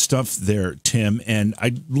of great stuff there, Tim, and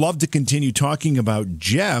I'd love to continue talking about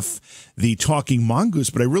Gef, the Talking Mongoose,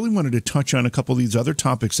 but I really wanted to touch on a couple of these other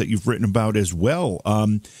topics that you've written about as well,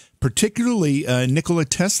 particularly Nikola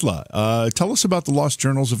Tesla. Tell us about the Lost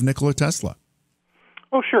Journals of Nikola Tesla.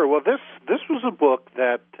 Oh, sure. Well, this was a book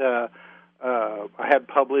that I had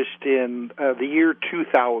published in the year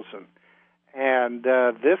 2000. And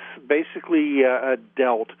this basically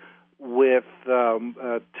dealt with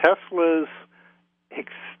Tesla's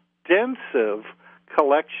extensive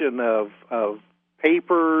collection of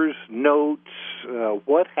papers, notes,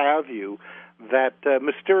 what have you, that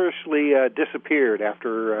mysteriously disappeared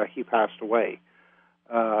after he passed away.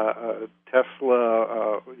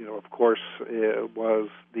 Tesla, of course, was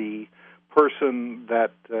the person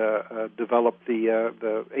that developed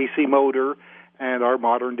the AC motor and our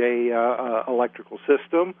modern-day electrical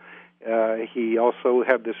system. He also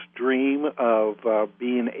had this dream of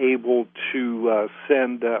being able to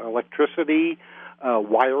send electricity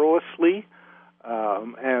wirelessly,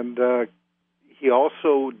 and he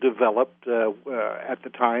also developed, at the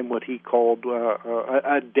time, what he called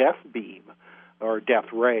a death beam, or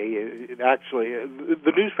death ray.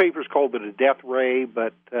 The newspapers called it a death ray,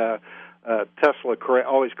 but Tesla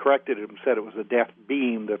always corrected it and said it was a death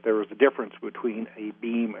beam, that there was a difference between a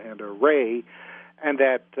beam and a ray, and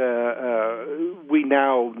that we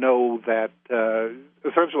now know that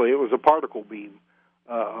essentially it was a particle beam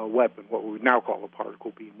weapon, what we now call a particle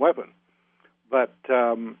beam weapon. But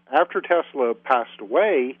after Tesla passed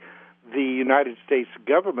away, the United States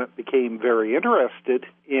government became very interested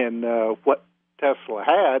in what Tesla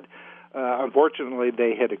had. Unfortunately,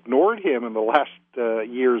 they had ignored him in the last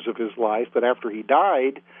years of his life, but after he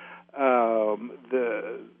died,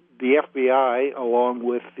 the FBI, along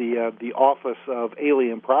with the Office of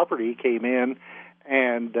Alien Property, came in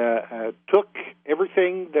and took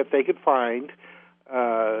everything that they could find,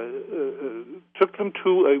 took them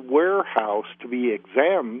to a warehouse to be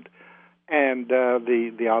examined. And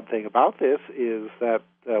the odd thing about this is that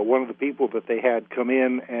one of the people that they had come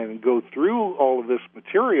in and go through all of this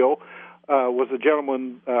material was a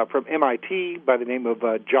gentleman from MIT by the name of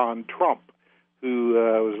John Trump, who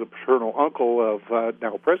was the paternal uncle of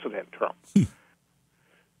now President Trump.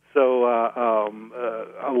 So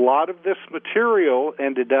a lot of this material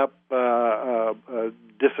ended up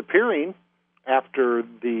disappearing after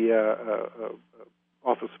the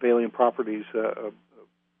Office of Alien Properties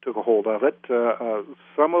took a hold of it.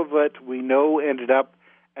 Some of it we know ended up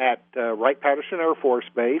at Wright-Patterson Air Force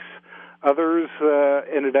Base. Others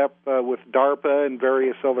ended up with DARPA and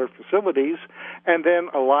various other facilities, and then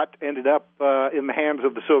a lot ended up in the hands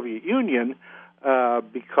of the Soviet Union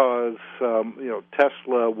because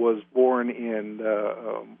Tesla was born in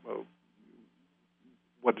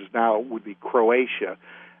what is now would be Croatia.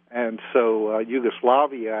 And so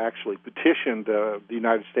Yugoslavia actually petitioned the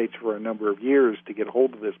United States for a number of years to get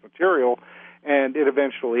hold of this material, and it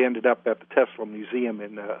eventually ended up at the Tesla Museum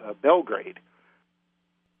in Belgrade.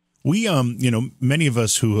 We, many of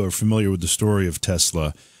us who are familiar with the story of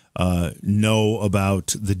Tesla know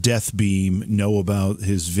about the death beam, know about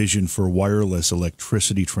his vision for wireless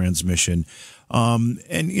electricity transmission.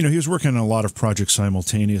 And he was working on a lot of projects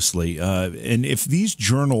simultaneously. And if these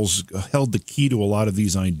journals held the key to a lot of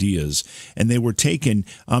these ideas and they were taken,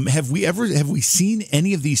 have we seen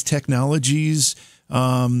any of these technologies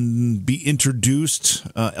be introduced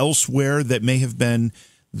elsewhere that may have been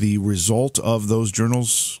the result of those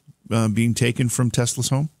journals being taken from Tesla's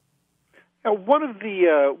home? Now, one of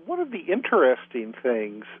the interesting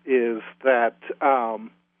things is that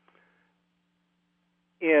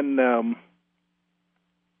in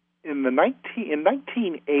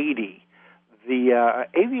 1980, the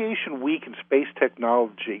Aviation Week in Space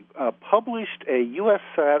Technology published a U.S.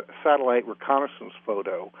 satellite reconnaissance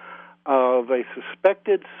photo of a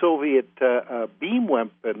suspected Soviet beam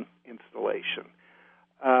weapon installation.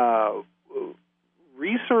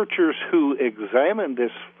 Researchers who examined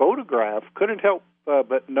this photograph couldn't help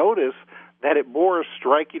but notice that it bore a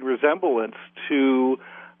striking resemblance to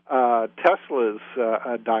Tesla's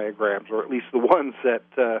diagrams, or at least the ones that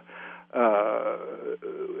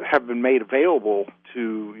have been made available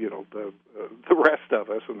to the rest of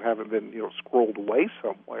us and haven't been scrolled away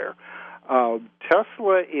somewhere.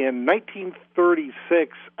 Tesla in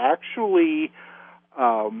 1936 actually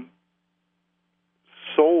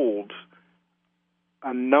sold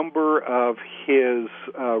a number of his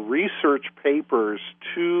research papers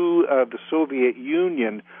to the Soviet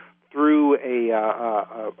Union through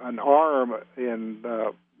an armed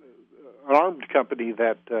company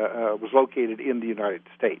that was located in the United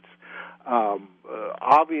States.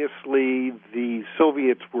 Obviously, the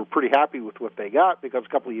Soviets were pretty happy with what they got, because a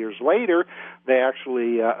couple of years later, they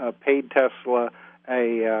actually paid Tesla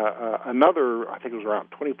another, I think it was around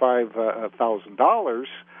 $25,000,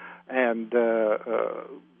 and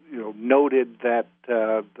noted that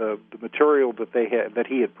the material that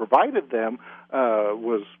he had provided them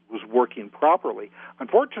was working properly.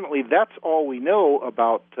 Unfortunately, that's all we know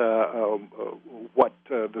about what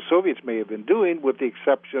the Soviets may have been doing, with the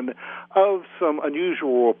exception of some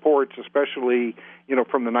unusual reports, especially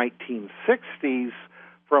from the 1960s,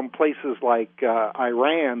 from places like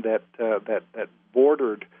Iran that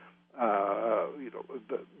bordered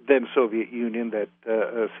the then Soviet Union, that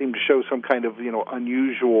seemed to show some kind of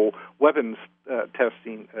unusual weapons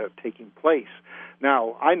testing taking place.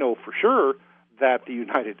 Now, I know for sure that the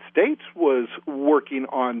United States was working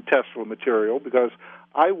on Tesla material, because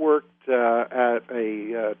I worked at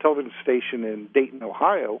a television station in Dayton,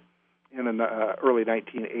 Ohio, in the early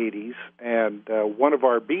 1980s, and one of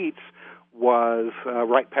our beats was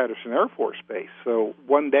Wright-Patterson Air Force Base. So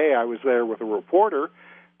one day I was there with a reporter,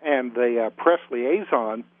 and the press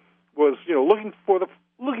liaison was, looking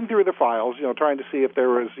through the files, trying to see if there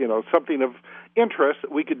was, something of interest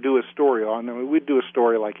that we could do a story on. I mean, we'd do a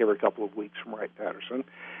story like every couple of weeks from Wright-Patterson.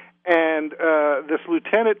 And this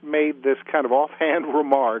lieutenant made this kind of offhand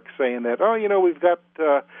remark saying that, we've got,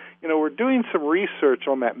 we're doing some research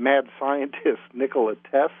on that mad scientist Nikola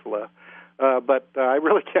Tesla, but I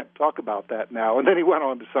really can't talk about that now. And then he went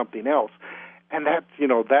on to something else. And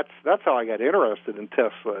that's how I got interested in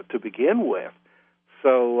Tesla to begin with.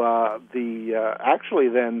 So actually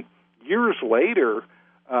then years later,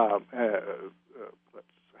 I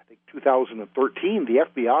think 2013, the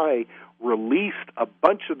FBI released a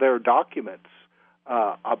bunch of their documents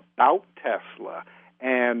about Tesla,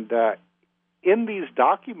 and in these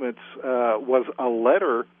documents was a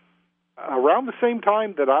letter around the same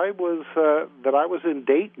time that I was in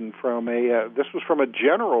Dayton from this was from a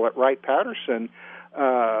general at Wright-Patterson,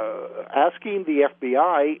 asking the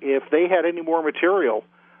FBI if they had any more material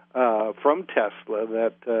from Tesla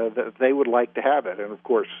that they would like to have it. And of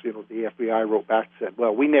course, the FBI wrote back and said,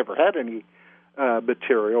 "Well, we never had any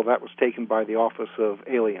material. That was taken by the Office of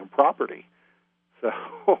Alien Property." So,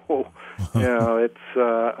 it's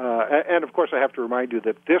and of course I have to remind you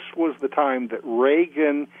that this was the time that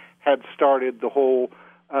Reagan had started the whole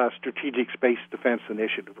Strategic Space Defense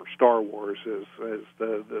Initiative, or Star Wars, as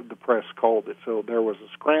the press called it. So there was a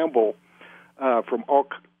scramble from all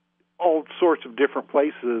sorts of different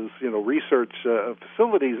places, research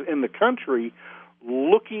facilities in the country,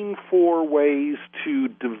 looking for ways to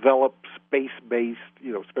develop space-based,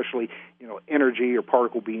 especially energy or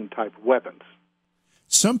particle beam type weapons.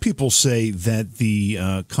 Some people say that the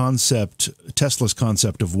Tesla's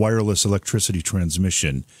concept of wireless electricity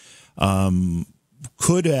transmission,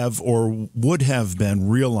 could have or would have been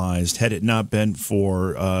realized had it not been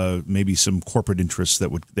for maybe some corporate interests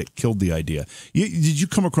that killed the idea. Did you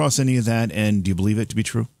come across any of that, and do you believe it to be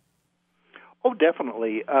true? Oh,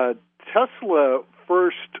 definitely. Tesla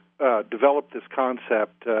first developed this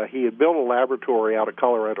concept. He had built a laboratory out of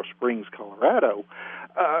Colorado Springs, Colorado.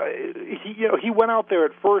 He went out there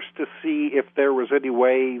at first to see if there was any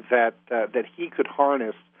way that he could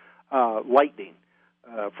harness lightning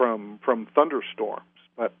from thunderstorms.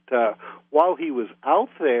 But while he was out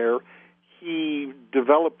there, he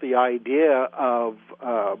developed the idea of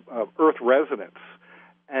Earth resonance.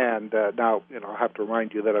 And now, I have to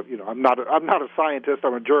remind you that I'm not a scientist.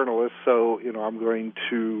 I'm a journalist, so I'm going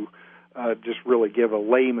to just really give a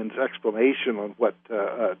layman's explanation on what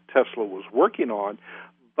Tesla was working on.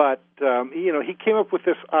 But he came up with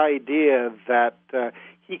this idea that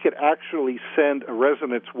he could actually send a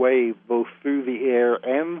resonance wave both through the air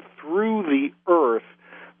and through the Earth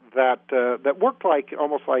that worked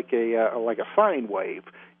almost like a sine wave,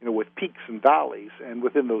 with peaks and valleys. And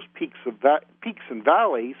within those peaks and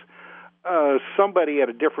valleys, somebody at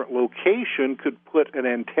a different location could put an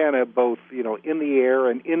antenna both in the air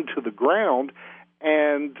and into the ground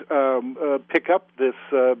and pick up this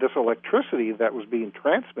electricity that was being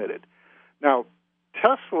transmitted. Now,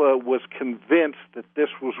 Tesla was convinced that this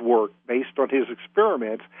was work based on his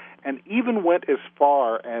experiments, and even went as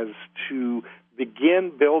far as to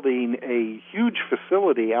begin building a huge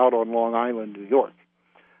facility out on Long Island, New York.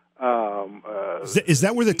 Is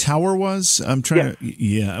that where the tower was? I'm trying to.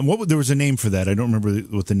 Yeah. There was a name for that. I don't remember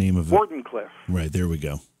what the name of it. Wardenclyffe. Right. There we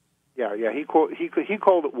go. Yeah. He called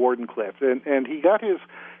it Wardenclyffe, and he got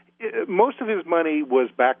most of his money was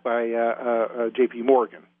backed by J.P.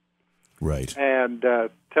 Morgan. Right. And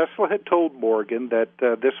Tesla had told Morgan that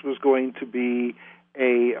this was going to be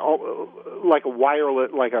a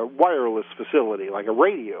wireless facility, like a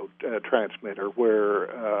radio transmitter, where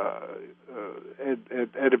and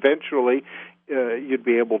eventually you'd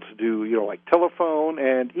be able to do like telephone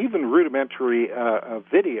and even rudimentary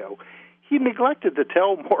video. He neglected to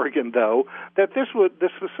tell Morgan, though, that this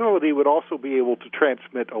facility would also be able to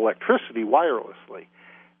transmit electricity wirelessly.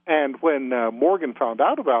 And when Morgan found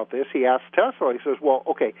out about this, he asked Tesla, he says, well,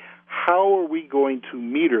 okay, how are we going to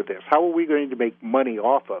meter this? How are we going to make money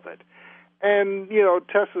off of it? And,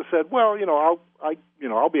 Tesla said, well,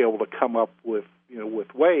 I'll be able to come up with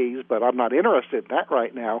ways, but I'm not interested in that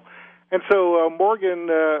right now. And so Morgan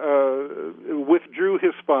withdrew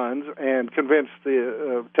his funds and convinced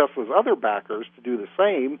Tesla's other backers to do the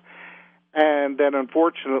same. And then,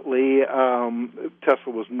 unfortunately,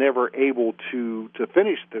 Tesla was never able to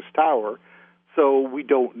finish this tower, so we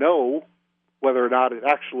don't know whether or not it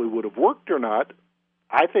actually would have worked or not.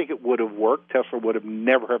 I think it would have worked. Tesla would have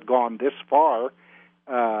never have gone this far.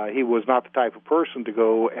 He was not the type of person to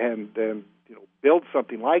go and build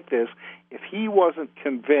something like this if he wasn't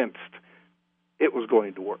convinced it was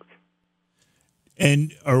going to work.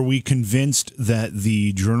 And are we convinced that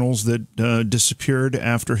the journals that disappeared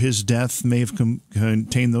after his death may have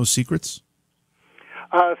contained those secrets?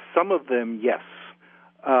 Some of them, yes.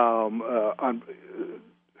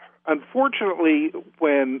 Unfortunately,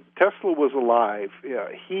 when Tesla was alive,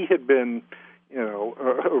 he had been,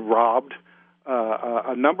 robbed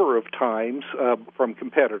a number of times from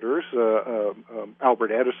competitors.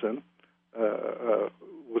 Albert Edison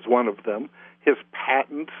was one of them. His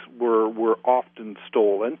patents were often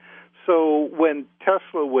stolen. So when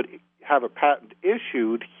Tesla would have a patent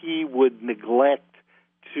issued, he would neglect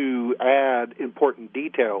to add important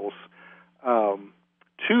details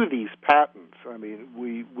to these patents. I mean,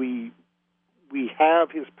 we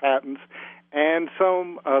have his patents and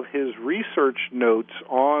some of his research notes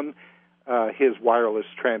on his wireless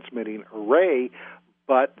transmitting array,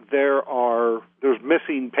 but there's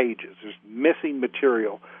missing pages, there's missing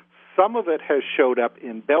material. Some of it has showed up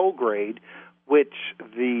in Belgrade, which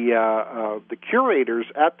the curators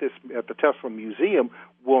at the Tesla Museum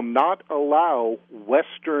will not allow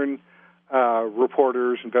Western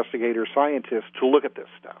reporters, investigators, scientists to look at this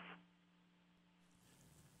stuff.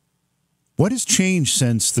 What has changed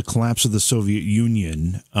since the collapse of the Soviet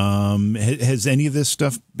Union? Has any of this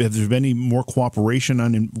stuff? Have there been any more cooperation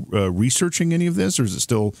on researching any of this, or is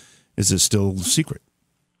it still secret?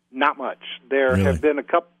 Not much. There have been a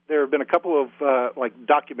couple. There have been a couple of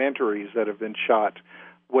documentaries that have been shot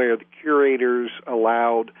where the curators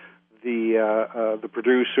allowed the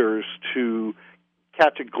producers to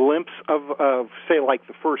catch a glimpse of say like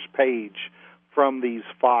the first page from these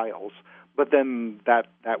files, but then that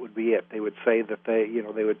would be it. They would say that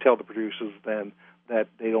they would tell the producers then that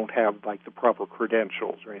they don't have like the proper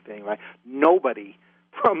credentials or anything. Like nobody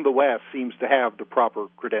from the West seems to have the proper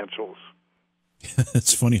credentials.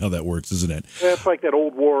 It's funny how that works, isn't it? It's like that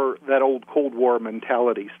old Cold War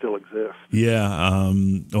mentality still exists. Yeah.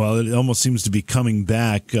 Well, it almost seems to be coming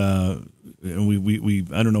back. We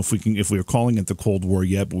I don't know if we're calling it the Cold War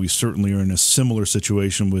yet, but we certainly are in a similar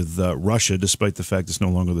situation with Russia, despite the fact it's no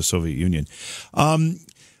longer the Soviet Union.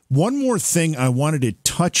 One more thing I wanted to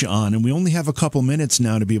touch on, and we only have a couple minutes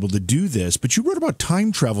now to be able to do this, but you wrote about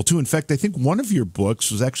time travel, too. In fact, I think one of your books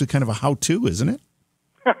was actually kind of a how-to, isn't it?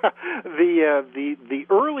 The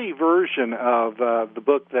early version of the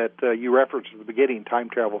book that you referenced at the beginning, Time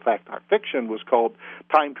Travel, Fact Not Fiction, was called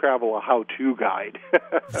Time Travel, A How-To Guide.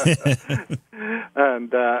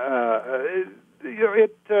 And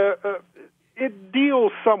it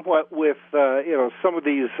deals somewhat with some of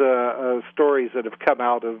these stories that have come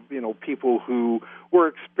out of people who were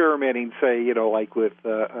experimenting, say like with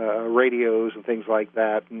radios and things like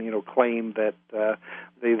that, and claim that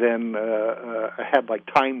they then had like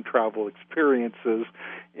time travel experiences.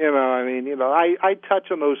 I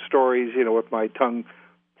touch on those stories with my tongue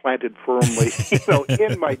planted firmly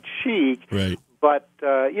in my cheek. Right. But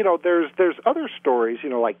there's other stories,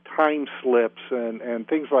 like time slips and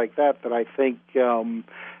things like that I think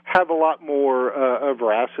have a lot more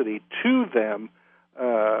veracity to them,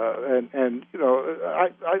 and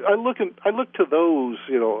I look to those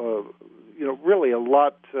really a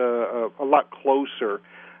lot closer,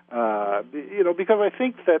 because I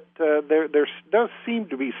think that there does seem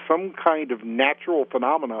to be some kind of natural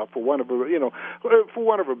phenomena, for want of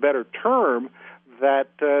a better term, that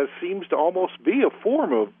seems to almost be a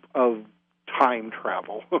form of time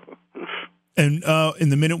travel. And in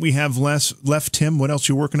the minute we have left, Tim, what else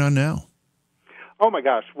are you working on now? Oh my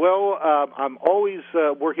gosh! Well, I'm always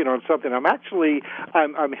working on something. I'm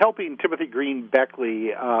helping Timothy Green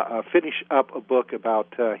Beckley finish up a book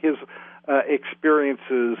about his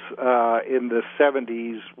experiences in the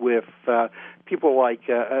 70s with people like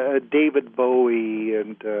David Bowie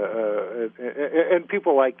and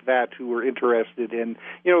people like that who were interested in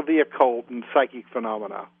the occult and psychic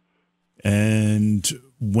phenomena. And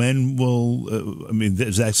when will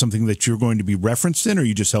is that something that you're going to be referenced in, or are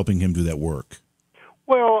you just helping him do that work?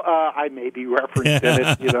 Well, I may be referenced in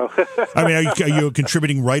it, I mean, are you a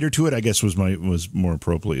contributing writer to it? I guess was more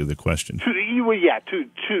appropriately the question.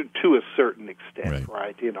 To a certain extent,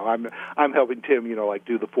 right? I'm helping Tim, like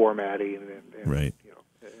do the formatting and right.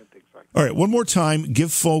 And things like that. All right, one more time,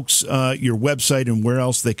 give folks your website and where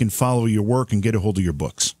else they can follow your work and get a hold of your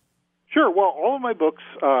books. Sure. Well, all of my books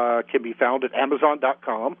can be found at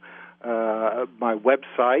Amazon.com. My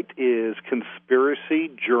website is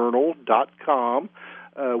conspiracyjournal.com.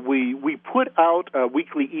 We put out a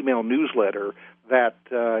weekly email newsletter that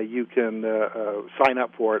you can sign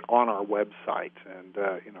up for it on our website, and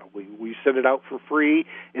we send it out for free.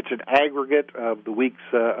 It's an aggregate of the week's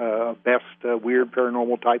best weird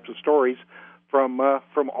paranormal types of stories from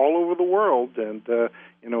all over the world, and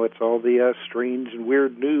it's all the strange and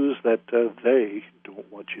weird news that they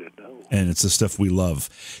don't want you to know. And it's the stuff we love.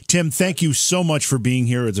 Tim, thank you so much for being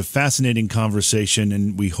here. It's a fascinating conversation,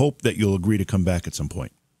 and we hope that you'll agree to come back at some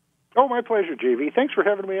point. Oh, my pleasure, JV. Thanks for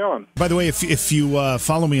having me on. By the way, if you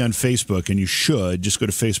follow me on Facebook, and you should, just go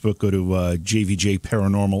to Facebook, go to JVJ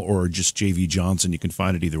Paranormal or just JV Johnson. You can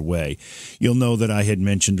find it either way. You'll know that I had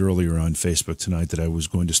mentioned earlier on Facebook tonight that I was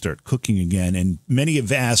going to start cooking again, and many have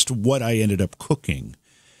asked what I ended up cooking.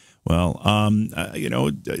 Well,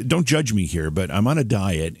 don't judge me here, but I'm on a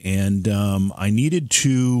diet, and I needed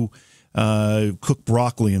to cook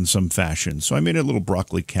broccoli in some fashion. So I made a little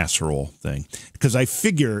broccoli casserole thing because I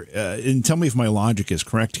figure, and tell me if my logic is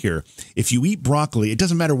correct here, if you eat broccoli, it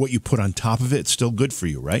doesn't matter what you put on top of it, it's still good for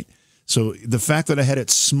you, right? So the fact that I had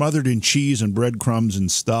it smothered in cheese and breadcrumbs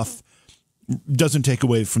and stuff doesn't take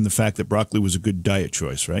away from the fact that broccoli was a good diet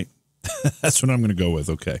choice, right? That's what I'm going to go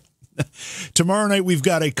with, okay. Tomorrow night, we've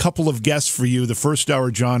got a couple of guests for you. The first hour,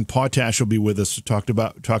 John Potash will be with us to talk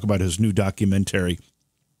about his new documentary,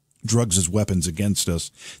 Drugs as Weapons Against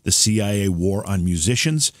Us, the CIA War on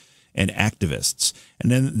Musicians and Activists.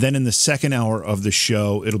 And then in the second hour of the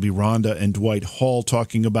show, it'll be Rhonda and Dwight Hall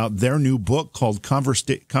talking about their new book called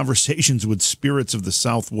Conversations with Spirits of the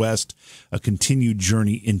Southwest, A Continued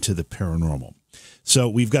Journey into the Paranormal. So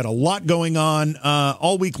we've got a lot going on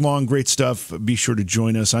all week long. Great stuff. Be sure to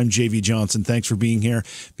join us. I'm JV Johnson. Thanks for being here.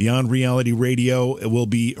 Beyond Reality Radio will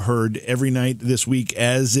be heard every night this week,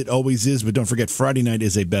 as it always is. But don't forget, Friday night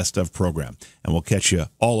is a best of program, and we'll catch you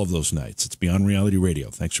all of those nights. It's Beyond Reality Radio.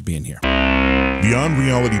 Thanks for being here. Beyond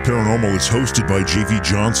Reality Paranormal is hosted by JV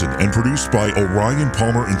Johnson and produced by Orion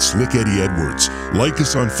Palmer and Slick Eddie Edwards. Like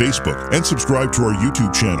us on Facebook and subscribe to our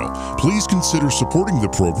YouTube channel. Please consider supporting the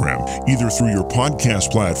program either through your podcast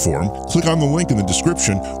platform, click on the link in the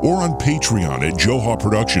description, or on Patreon at Joha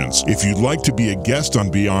Productions. If you'd like to be a guest on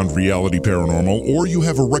Beyond Reality Paranormal, or you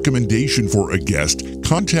have a recommendation for a guest,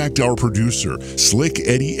 contact our producer, Slick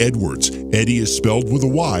Eddie Edwards. Eddie is spelled with a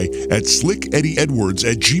Y, at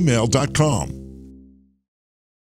slickeddieedwards@gmail.com.